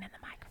whispering in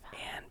the microphone.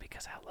 And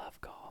because I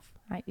love golf.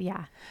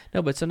 Yeah.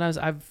 No, but sometimes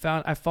I've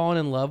fallen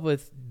in love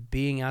with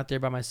being out there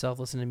by myself,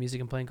 listening to music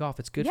and playing golf.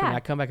 It's good for me.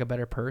 I come back a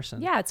better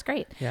person. Yeah, it's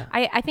great. Yeah.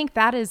 I think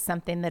that is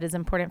something that is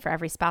important for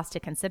every spouse to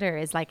consider,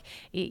 is like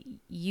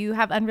you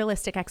have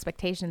unrealistic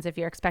expectations if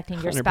you're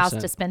expecting your 100%. spouse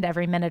to spend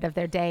every minute of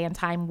their day and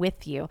time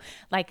with you.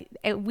 Like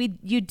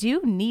you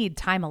do need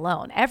time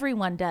alone.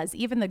 Everyone does.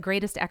 Even the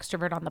greatest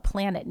extrovert on the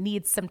planet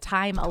needs some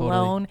time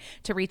alone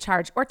to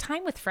recharge, or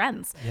time with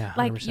friends. Yeah, 100%.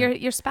 Like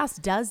your spouse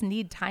does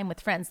need time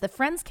with friends. The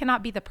friends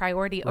cannot be the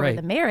priority over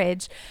the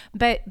marriage,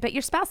 but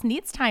your spouse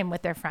needs time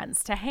with their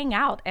friends to hang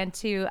out and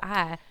to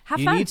have fun.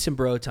 You need some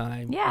bro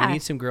time. Yeah. You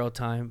need some girl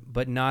time,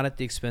 but not at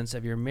the expense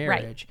of your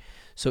marriage. Right.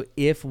 So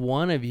if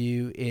one of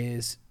you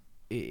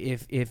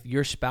if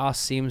your spouse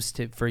seems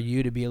for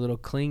you to be a little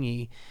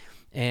clingy,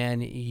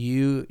 and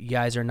you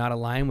guys are not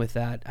aligned with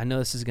that, I know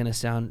this is going to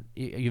sound,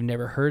 you've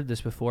never heard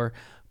this before,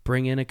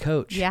 bring in a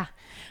coach. Yeah.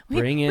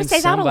 Bring in we say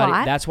somebody. That a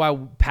lot. That's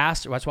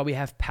why we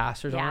have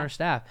pastors on our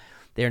staff.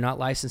 They're not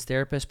licensed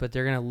therapists, but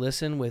they're going to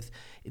listen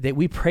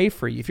we pray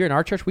for you. If you're in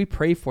our church, we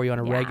pray for you on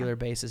a regular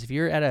basis. If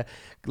you're at a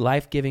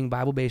life-giving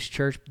Bible-based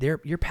church,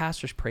 your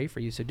pastors pray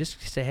for you. So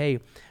just say, hey,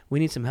 we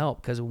need some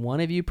help, because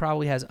one of you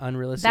probably has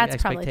unrealistic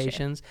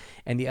expectations,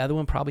 and the other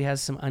one probably has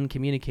some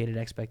uncommunicated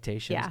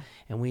expectations. Yeah.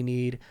 And we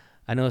need,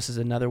 I know this is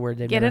another word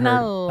they've Get never an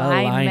heard.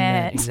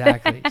 alignment.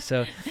 Exactly.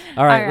 So,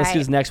 all right, let's do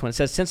this next one. It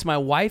says, since my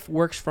wife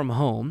works from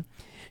home,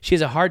 she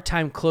has a hard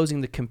time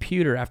closing the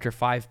computer after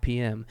 5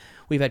 p.m.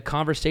 We've had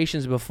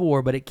conversations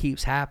before, but it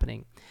keeps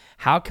happening.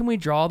 How can we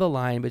draw the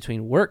line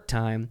between work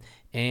time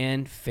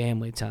and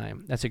family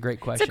time? That's a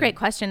great question. It's a great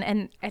question,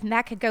 and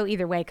that could go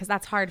either way, because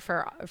that's hard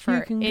for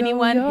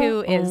anyone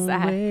who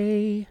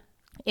is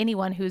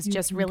anyone who's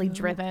just really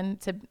driven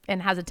to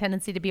and has a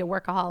tendency to be a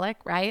workaholic,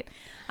 right?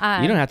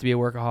 You don't have to be a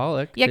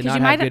workaholic. Yeah, because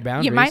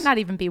you might not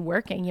even be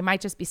working. You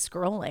might just be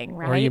scrolling,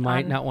 right? Or you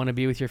might not want to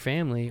be with your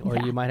family, or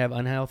you might have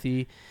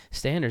unhealthy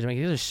standards. I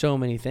mean, there's so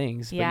many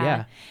things. Yeah. But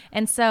yeah.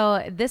 And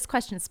so this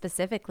question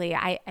specifically,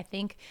 I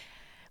think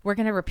we're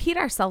going to repeat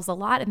ourselves a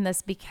lot in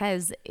this,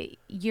 because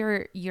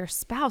your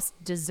spouse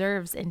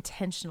deserves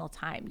intentional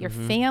time. Your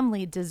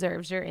family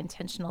deserves your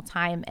intentional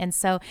time. And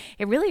so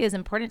it really is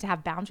important to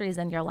have boundaries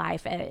in your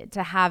life,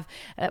 to have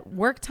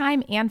work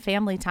time and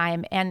family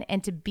time,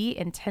 and to be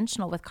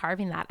intentional with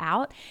carving that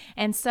out.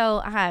 And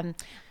so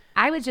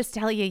I would just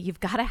tell you, you've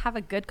got to have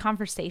a good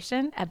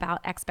conversation about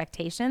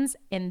expectations.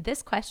 In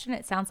this question,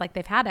 it sounds like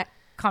they've had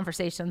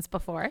conversations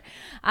before,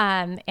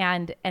 and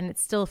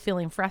it's still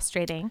feeling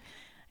frustrating.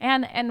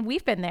 And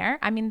we've been there.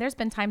 I mean, there's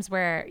been times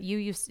where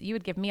you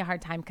would give me a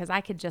hard time because I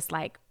could just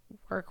like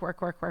work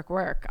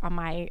on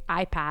my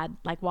iPad,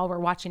 like while we're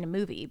watching a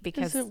movie.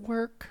 Because does it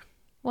work?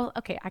 Well,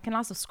 okay, I can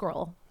also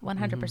scroll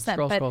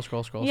 100%.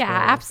 Scroll. Yeah,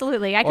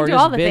 absolutely. I can or do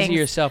all the things. Or things. just busy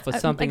yourself with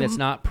something that's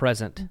not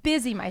present.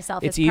 Busy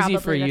myself. It's is easy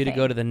for you to thing.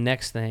 go to the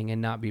next thing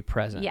and not be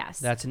present. Yes.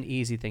 That's an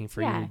easy thing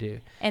for you to do.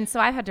 And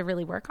so I've had to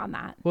really work on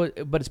that. Well,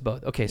 but it's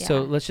both. Okay,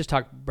 so let's just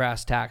talk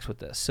brass tacks with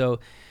this. So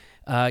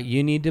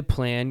you need to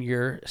plan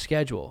your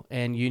schedule,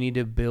 and you need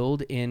to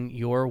build in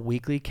your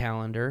weekly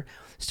calendar,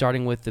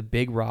 starting with the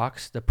big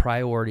rocks, the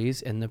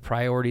priorities, and the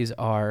priorities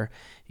are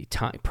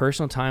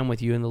personal time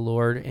with you and the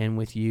Lord, and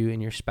with you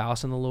and your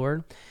spouse and the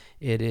Lord.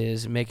 It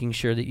is making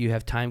sure that you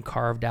have time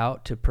carved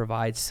out to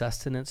provide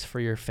sustenance for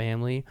your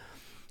family.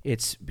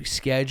 It's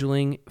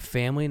scheduling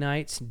family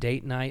nights,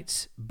 date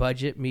nights,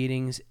 budget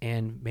meetings,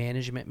 and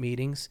management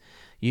meetings.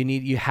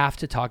 You have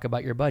to talk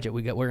about your budget.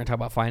 We're going to talk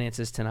about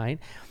finances tonight.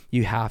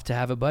 You have to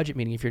have a budget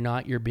meeting. If you're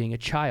not, you're being a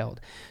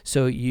child.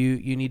 So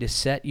you need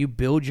to you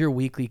build your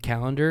weekly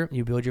calendar,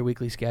 you build your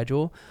weekly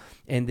schedule,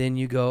 and then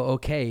you go,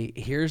 okay,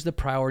 here's the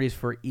priorities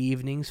for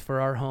evenings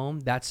for our home.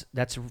 That's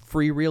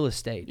free real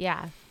estate.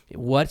 Yeah.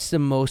 What's the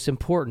most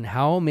important?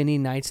 How many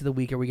nights of the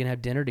week are we going to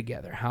have dinner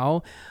together?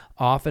 How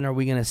often are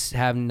we going to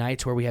have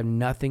nights where we have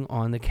nothing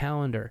on the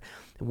calendar?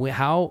 What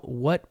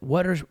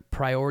are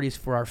priorities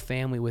for our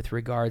family with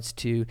regards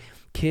to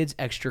kids'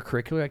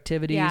 extracurricular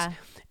activities,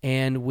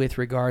 and with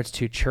regards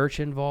to church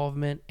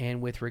involvement,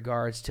 and with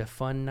regards to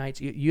fun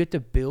nights? You have to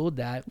build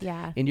that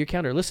in your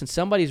calendar. Listen,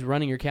 somebody's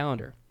running your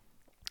calendar.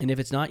 And if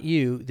it's not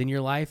you, then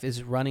your life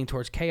is running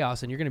towards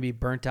chaos, and you're going to be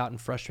burnt out and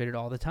frustrated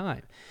all the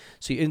time.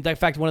 So in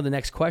fact, one of the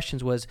next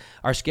questions was,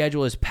 our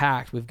schedule is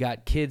packed. We've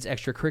got kids'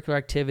 extracurricular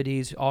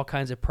activities, all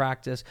kinds of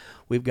practice.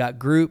 We've got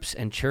groups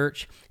and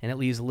church, and it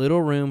leaves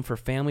little room for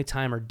family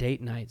time or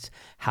date nights.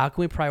 How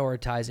can we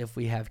prioritize if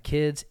we have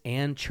kids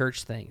and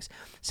church things?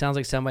 Sounds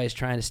like somebody's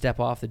trying to step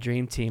off the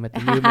dream team at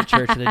the Movement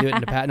Church, and they do it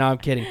in the past. No, I'm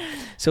kidding.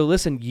 So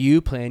listen,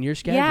 you plan your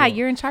schedule. Yeah,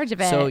 you're in charge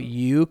of it. So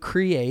you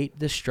create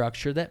the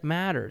structure that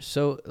matters.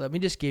 So let me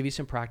just give you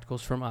some practicals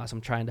from us. I'm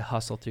trying to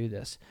hustle through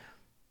this.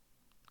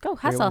 Go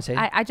hustle.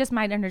 I just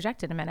might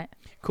interject in a minute.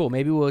 Cool.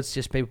 Maybe let's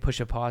just push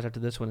a pause after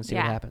this one and see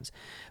what happens.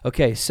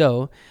 Okay,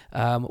 so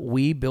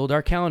we build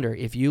our calendar.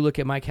 If you look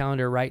at my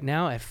calendar right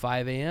now at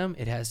 5 a.m.,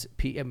 it has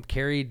PM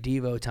Carey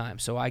Devo time.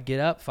 So I get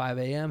up 5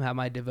 a.m., have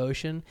my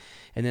devotion,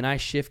 and then I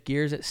shift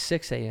gears at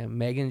 6 a.m.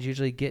 Megan's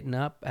usually getting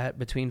up at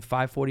between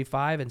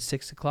 5:45 and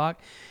 6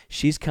 o'clock.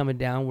 She's coming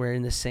down. We're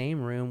in the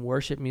same room.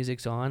 Worship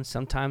music's on.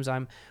 Sometimes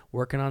I'm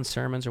working on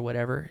sermons or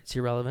whatever. It's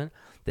irrelevant.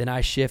 Then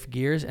I shift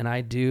gears and I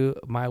do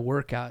my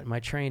workout, my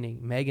training.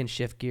 Megan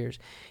shift gears.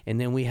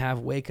 And then we have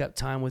wake up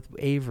time with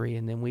Avery.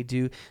 And then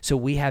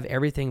we have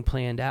everything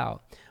planned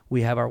out.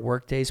 We have our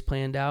work days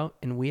planned out,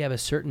 and we have a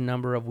certain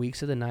number of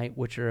weeks of the night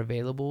which are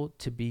available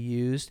to be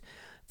used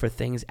for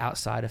things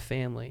outside of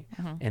family.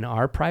 Mm-hmm. And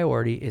our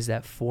priority is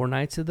that 4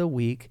 nights of the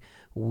week,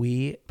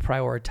 we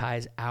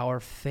prioritize our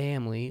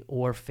family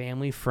or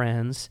family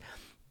friends,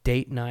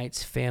 date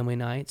nights, family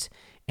nights,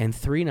 and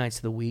 3 nights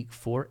of the week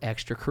for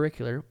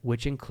extracurricular,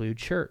 which include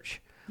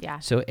church. Yeah.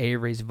 So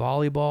Avery's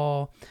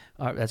volleyball,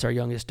 that's our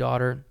youngest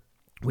daughter.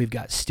 We've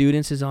got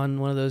students is on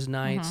one of those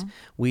nights. Mm-hmm.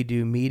 We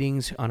do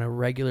meetings on a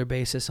regular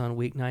basis on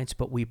weeknights,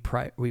 but we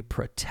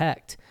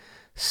protect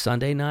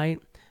Sunday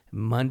night,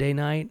 Monday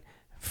night,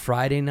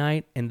 Friday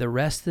night, and the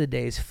rest of the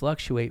days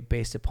fluctuate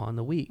based upon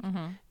the week.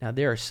 Mm-hmm. Now,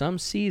 there are some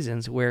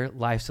seasons where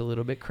life's a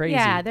little bit crazy.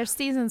 Yeah, there's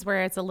seasons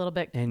where it's a little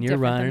bit and you're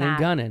running and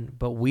gunning,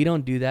 but we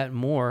don't do that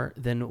more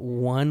than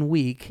 1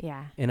 week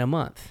in a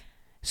month.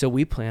 So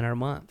we plan our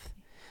month.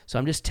 So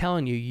I'm just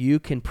telling you, you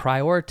can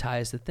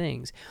prioritize the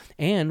things.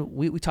 And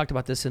we talked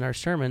about this in our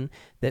sermon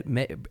that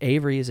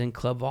Avery is in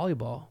club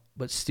volleyball,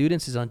 but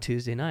students is on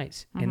Tuesday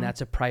nights, and that's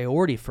a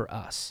priority for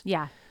us.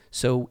 Yeah.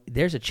 So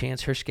there's a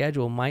chance her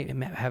schedule might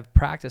have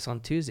practice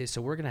on Tuesday.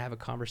 So we're going to have a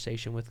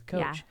conversation with the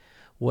coach. Yeah.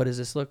 What does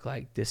this look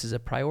like? This is a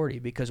priority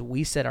because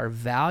we set our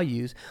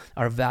values.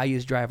 Our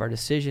values drive our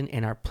decision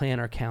and our plan,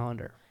 our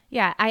calendar.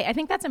 Yeah, I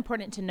think that's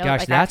important to note.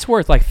 Gosh, that's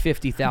worth like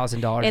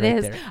 $50,000 It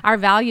is. There. Our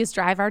values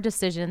drive our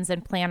decisions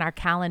and plan our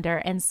calendar.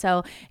 And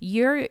so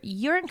you're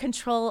in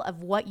control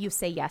of what you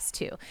say yes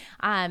to.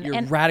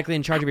 You're radically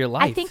in charge of your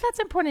life. I think that's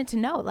important to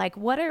know. Like,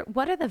 what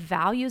are the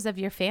values of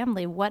your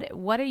family? What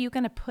are you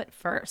going to put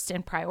first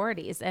in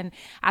priorities? And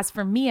as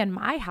for me and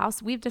my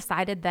house, we've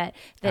decided that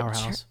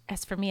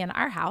as for me and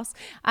our house,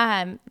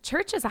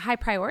 church is a high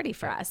priority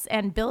for us,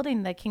 and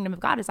building the kingdom of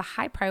God is a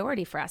high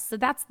priority for us. So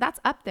that's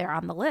up there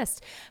on the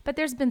list. But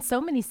there's been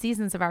so many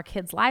seasons of our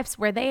kids' lives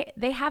where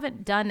they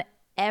haven't done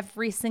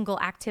every single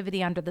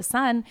activity under the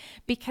sun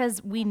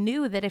because we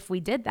knew that if we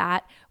did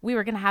that, we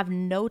were going to have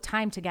no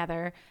time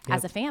together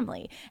as a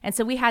family. And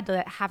so we had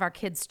to have our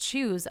kids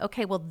choose,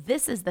 okay, well,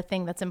 this is the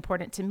thing that's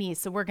important to me,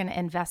 so we're going to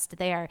invest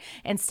there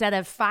instead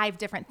of 5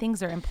 different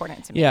things are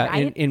important to me. Yeah,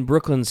 right? in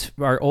Brooklyn's,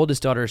 our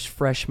oldest daughter's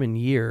freshman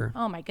year.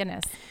 Oh my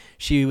goodness.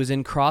 She was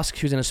in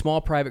a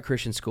small private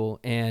Christian school,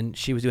 and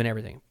she was doing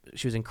everything.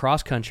 She was in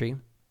cross country.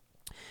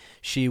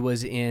 She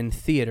was in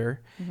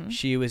theater. Mm-hmm.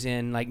 She was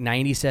in like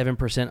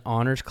 97%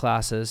 honors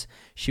classes.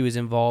 She was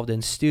involved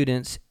in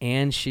students,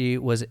 and she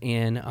was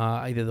in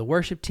either the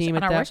worship team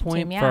at that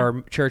point for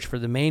our church, for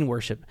the main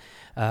worship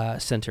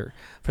center,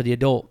 for the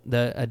adult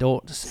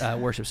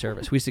worship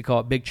service. We used to call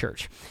it Big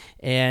Church,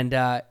 and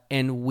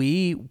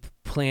we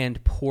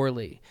planned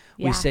poorly.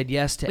 Yeah. We said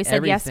yes to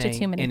everything. We said yes to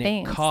too many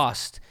things. It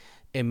cost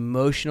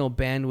emotional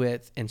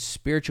bandwidth and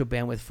spiritual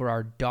bandwidth for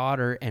our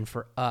daughter and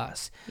for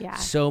us. Yeah.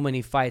 So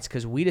many fights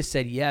because we just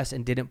said yes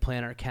and didn't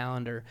plan our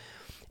calendar.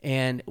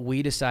 And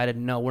we decided,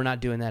 no, we're not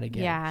doing that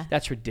again. Yeah.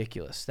 That's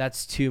ridiculous.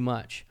 That's too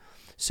much.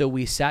 So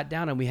we sat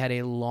down and we had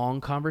a long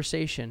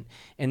conversation.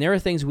 And there were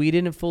things we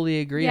didn't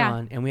fully agree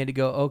on. And we had to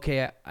go,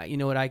 okay, you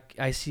know what?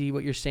 I see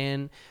what you're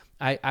saying.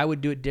 I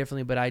would do it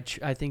differently, but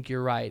I think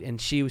you're right.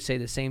 And she would say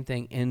the same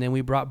thing. And then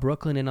we brought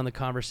Brooklyn in on the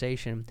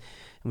conversation.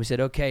 And we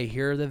said, okay,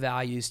 here are the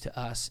values to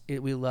us.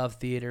 We love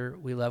theater.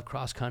 We love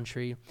cross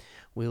country.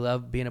 We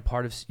love being a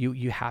part of,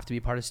 you have to be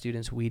part of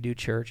students. We do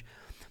church,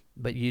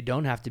 but you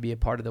don't have to be a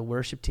part of the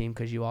worship team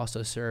because you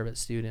also serve at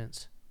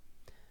students.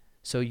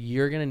 So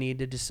you're going to need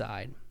to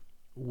decide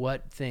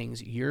what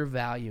things you're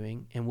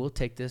valuing, and we'll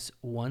take this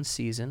one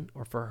season,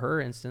 or for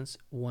her instance,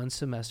 one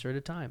semester at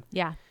a time.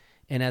 Yeah.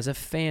 And as a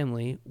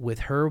family, with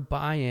her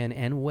buy-in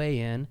and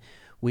weigh-in,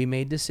 we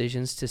made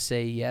decisions to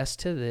say yes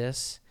to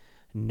this,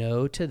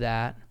 no to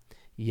that,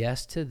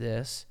 yes to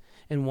this.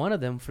 And one of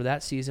them for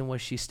that season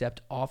was she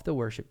stepped off the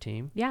worship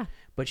team. Yeah.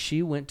 But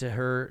she went to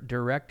her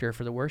director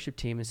for the worship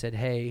team and said,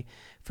 hey,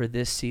 for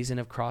this season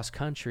of cross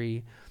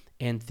country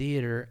and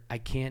theater, I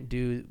can't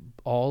do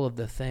all of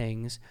the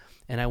things,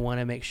 and I want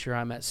to make sure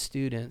I'm at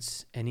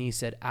students. And he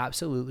said,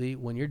 absolutely.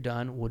 When you're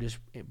done, we'll just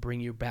bring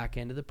you back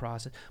into the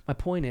process. My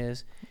point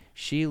is,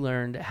 she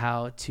learned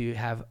how to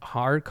have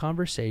hard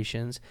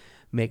conversations,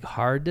 make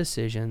hard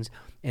decisions,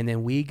 and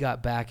then we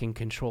got back in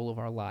control of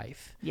our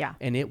life. Yeah.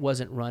 And it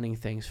wasn't running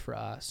things for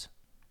us.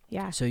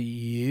 Yeah. So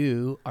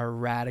you are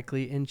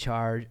radically in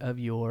charge of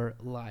your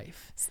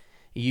life.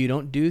 You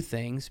don't do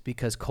things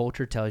because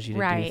culture tells you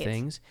to do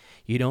things.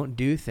 You don't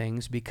do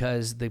things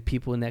because the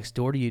people next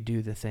door to you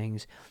do the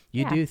things.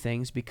 You do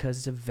things because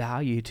it's a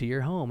value to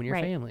your home and your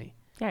family.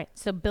 Right.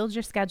 So build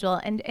your schedule.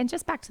 And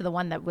just back to the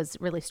one that was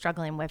really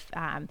struggling with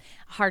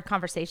hard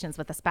conversations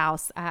with a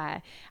spouse,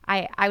 I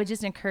would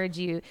just encourage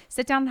you,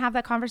 sit down and have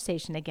that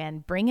conversation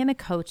again. Bring in a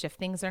coach if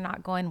things are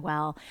not going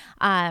well.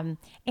 And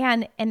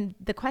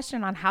the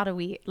question on how do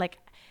we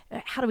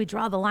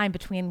draw the line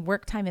between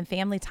work time and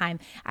family time?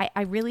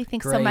 I really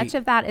think so much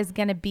of that is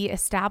going to be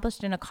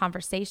established in a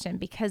conversation,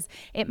 because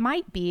it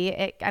might be,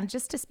 and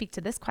just to speak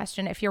to this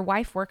question, if your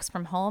wife works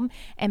from home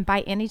and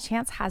by any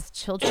chance has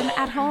children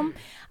at home,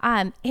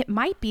 it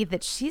might be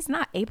that she's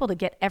not able to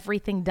get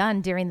everything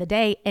done during the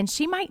day, and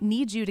she might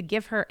need you to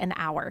give her an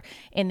hour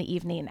in the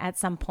evening at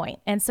some point.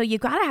 And so you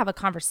got to have a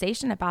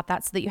conversation about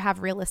that so that you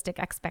have realistic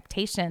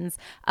expectations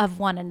of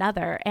one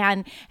another.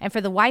 And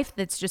for the wife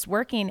that's just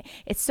working,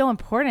 it's so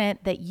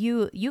important that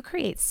you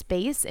create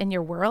space in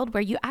your world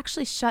where you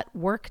actually shut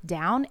work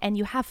down and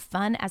you have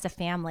fun as a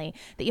family,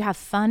 that you have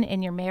fun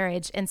in your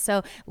marriage. And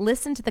so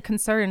listen to the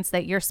concerns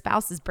that your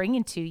spouse is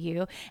bringing to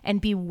you and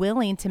be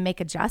willing to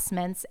make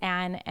adjustments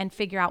and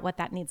figure out what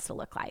that needs to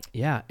look like.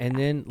 Yeah. And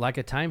then like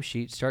a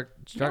timesheet, start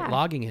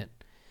logging it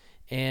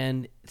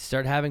and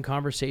start having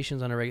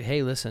conversations on a regular.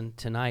 Hey, listen,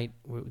 tonight,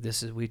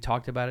 we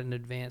talked about it in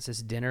advance,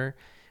 this dinner,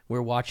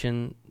 we're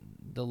watching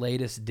the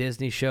latest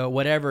Disney show,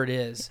 whatever it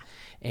is.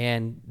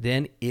 And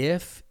then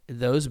if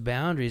those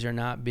boundaries are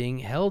not being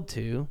held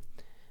to,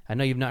 I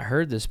know you've not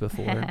heard this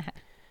before,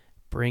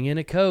 bring in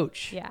a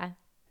coach. Yeah.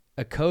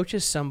 A coach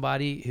is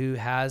somebody who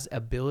has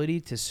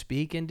ability to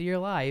speak into your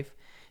life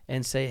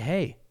and say,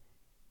 hey,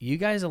 you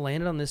guys have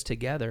landed on this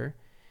together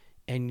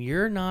and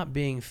you're not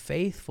being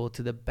faithful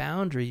to the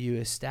boundary you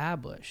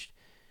established.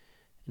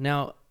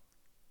 Now,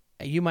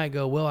 you might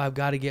go, well, I've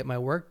got to get my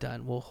work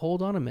done. Well,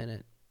 hold on a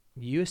minute.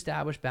 You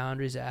establish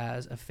boundaries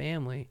as a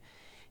family,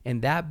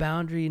 and that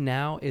boundary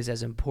now is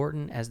as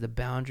important as the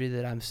boundary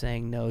that I'm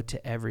saying no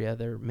to every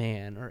other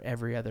man or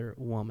every other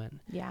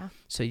woman. Yeah.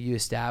 So you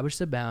establish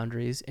the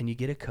boundaries and you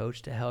get a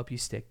coach to help you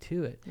stick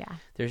to it. Yeah.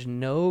 There's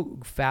no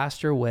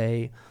faster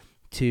way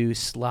to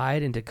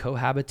slide into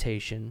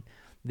cohabitation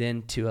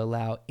than to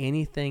allow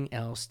anything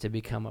else to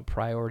become a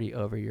priority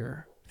over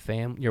your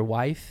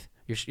wife,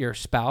 your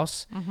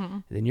spouse,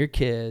 then your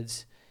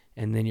kids,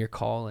 and then your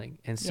calling.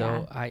 And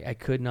so I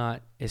could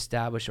not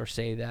establish or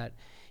say that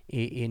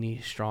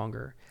any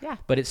stronger. Yeah.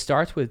 But it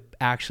starts with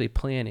actually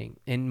planning,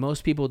 and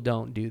most people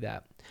don't do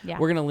that. Yeah.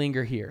 We're going to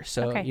linger here,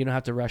 so you don't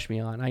have to rush me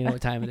on. I know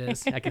what time it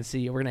is. I can see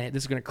you.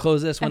 This is going to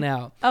close this one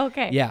out.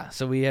 Okay. Yeah,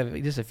 so we have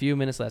just a few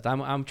minutes left.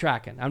 I'm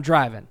tracking. I'm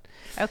driving.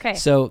 Okay.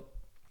 So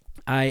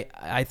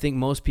I think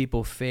most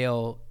people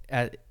fail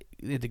at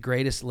the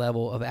greatest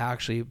level of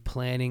actually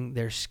planning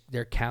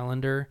their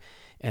calendar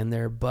and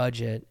their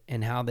budget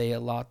and how they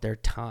allot their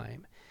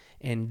time.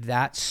 And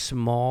that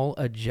small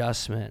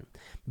adjustment,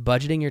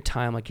 budgeting your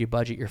time like you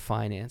budget your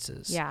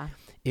finances,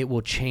 it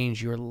will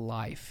change your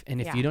life.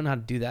 And if you don't know how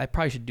to do that, I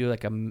probably should do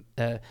like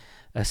a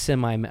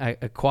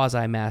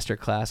quasi master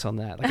class on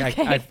that. Like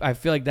I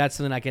feel like that's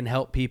something I can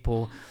help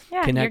people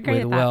connect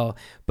with well.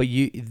 But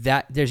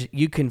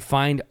you can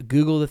find,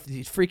 Google the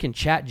freaking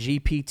Chat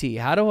GPT.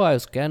 How do I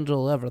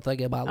schedule everything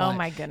in my life? Oh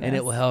my goodness. And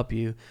it will help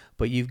you.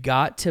 But you've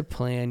got to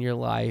plan your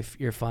life,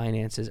 your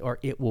finances, or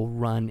it will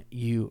run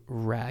you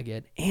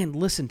ragged. And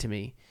listen to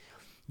me.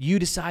 You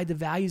decide the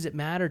values that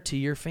matter to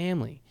your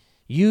family.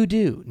 You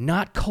do,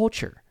 not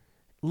culture.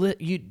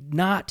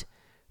 Not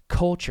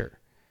culture.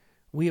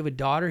 We have a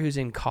daughter who's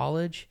in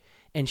college,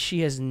 and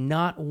she has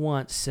not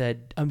once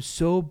said, I'm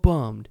so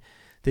bummed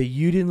that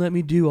you didn't let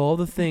me do all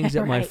the things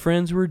that my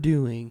friends were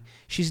doing.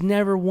 She's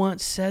never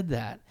once said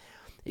that.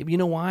 You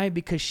know why?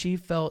 Because she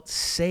felt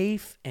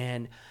safe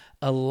and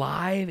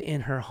alive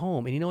in her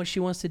home. And you know what she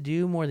wants to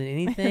do more than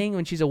anything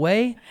when she's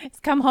away? It's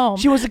come home.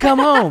 She wants to come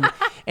home.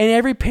 And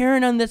every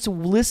parent that's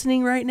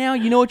listening right now,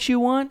 you know what you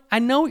want? I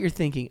know what you're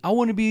thinking. I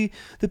want to be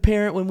the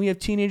parent when we have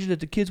teenagers that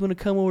the kids want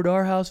to come over to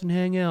our house and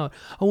hang out.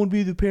 I want to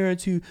be the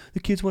parents who the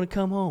kids want to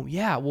come home.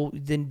 Yeah, well,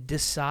 then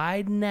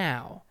decide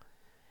now.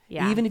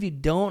 Yeah. Even if you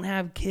don't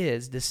have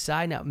kids,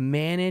 decide now.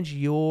 Manage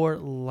your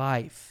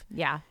life.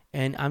 Yeah.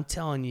 And I'm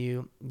telling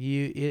you,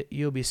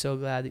 you'll be so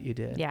glad that you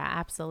did. Yeah,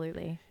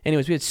 absolutely.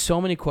 Anyways, we had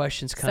so many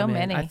questions come in.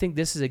 Many. I think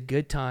this is a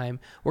good time.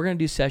 We're going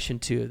to do session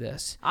 2 of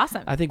this.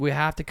 Awesome. I think we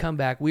have to come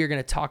back. We are going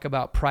to talk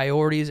about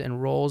priorities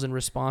and roles and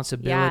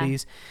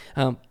responsibilities.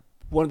 Yeah.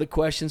 One of the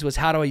questions was,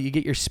 how do you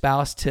get your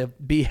spouse to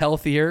be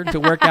healthier, to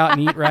work out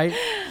and eat right?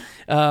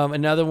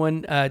 Another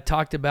one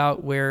talked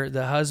about where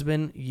the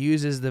husband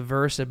uses the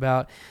verse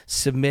about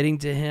submitting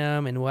to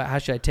him and how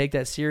should I take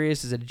that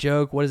serious? Is it a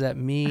joke? What does that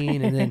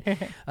mean? And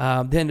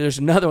then there's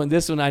another one.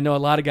 This one I know a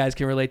lot of guys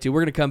can relate to.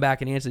 We're going to come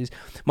back and answer these.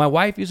 My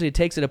wife usually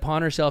takes it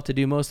upon herself to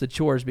do most of the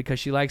chores because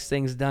she likes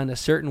things done a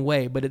certain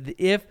way. But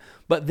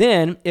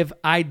then if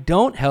I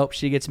don't help,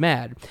 she gets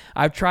mad.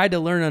 I've tried to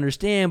learn and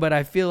understand, but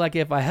I feel like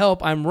if I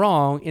help, I'm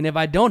wrong. And if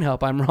I don't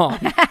help, I'm wrong.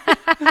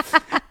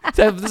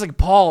 So this is like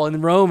Paul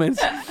in Romans.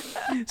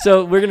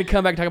 So we're going to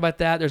come back and talk about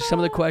that. There's some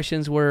of the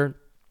questions were,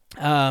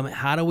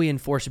 how do we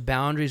enforce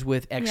boundaries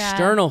with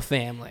external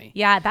family?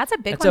 Yeah, that's a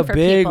big one for people. That's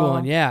a big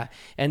one, yeah.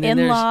 And then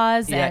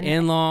in-laws there's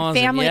in-laws,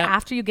 family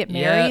after you get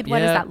married. What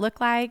does that look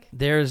like?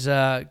 There's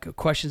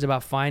questions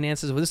about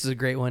finances. Well, this is a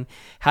great one.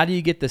 How do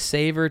you get the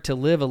saver to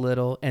live a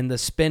little and the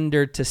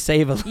spender to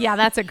save a little? Yeah,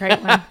 that's a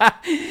great one.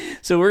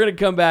 So we're going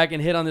to come back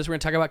and hit on this. We're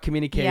going to talk about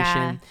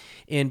communication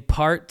in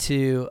part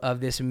 2 of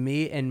this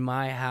Me and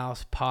My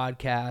House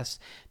podcast,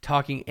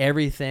 talking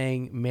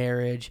everything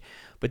marriage.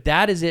 But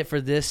that is it for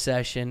this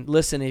session.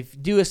 Listen,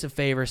 do us a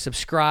favor,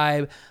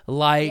 subscribe,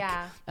 like,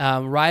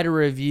 write a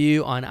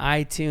review on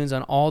iTunes,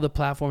 on all the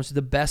platforms.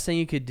 The best thing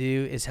you could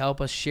do is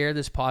help us share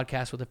this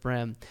podcast with a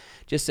friend.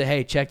 Just say,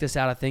 hey, check this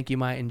out. I think you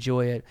might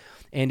enjoy it.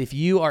 And if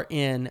you are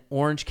in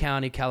Orange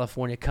County,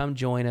 California, come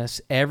join us.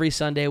 Every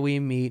Sunday we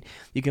meet.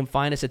 You can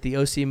find us at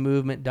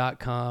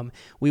theocmovement.com.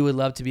 We would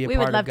love to be a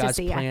part of God's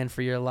plan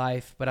for your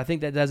life. But I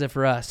think that does it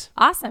for us.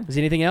 Awesome. Is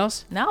there anything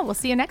else? No, we'll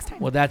see you next time.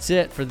 Well, that's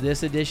it for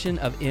this edition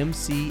of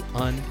MC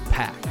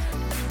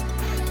Unpacked.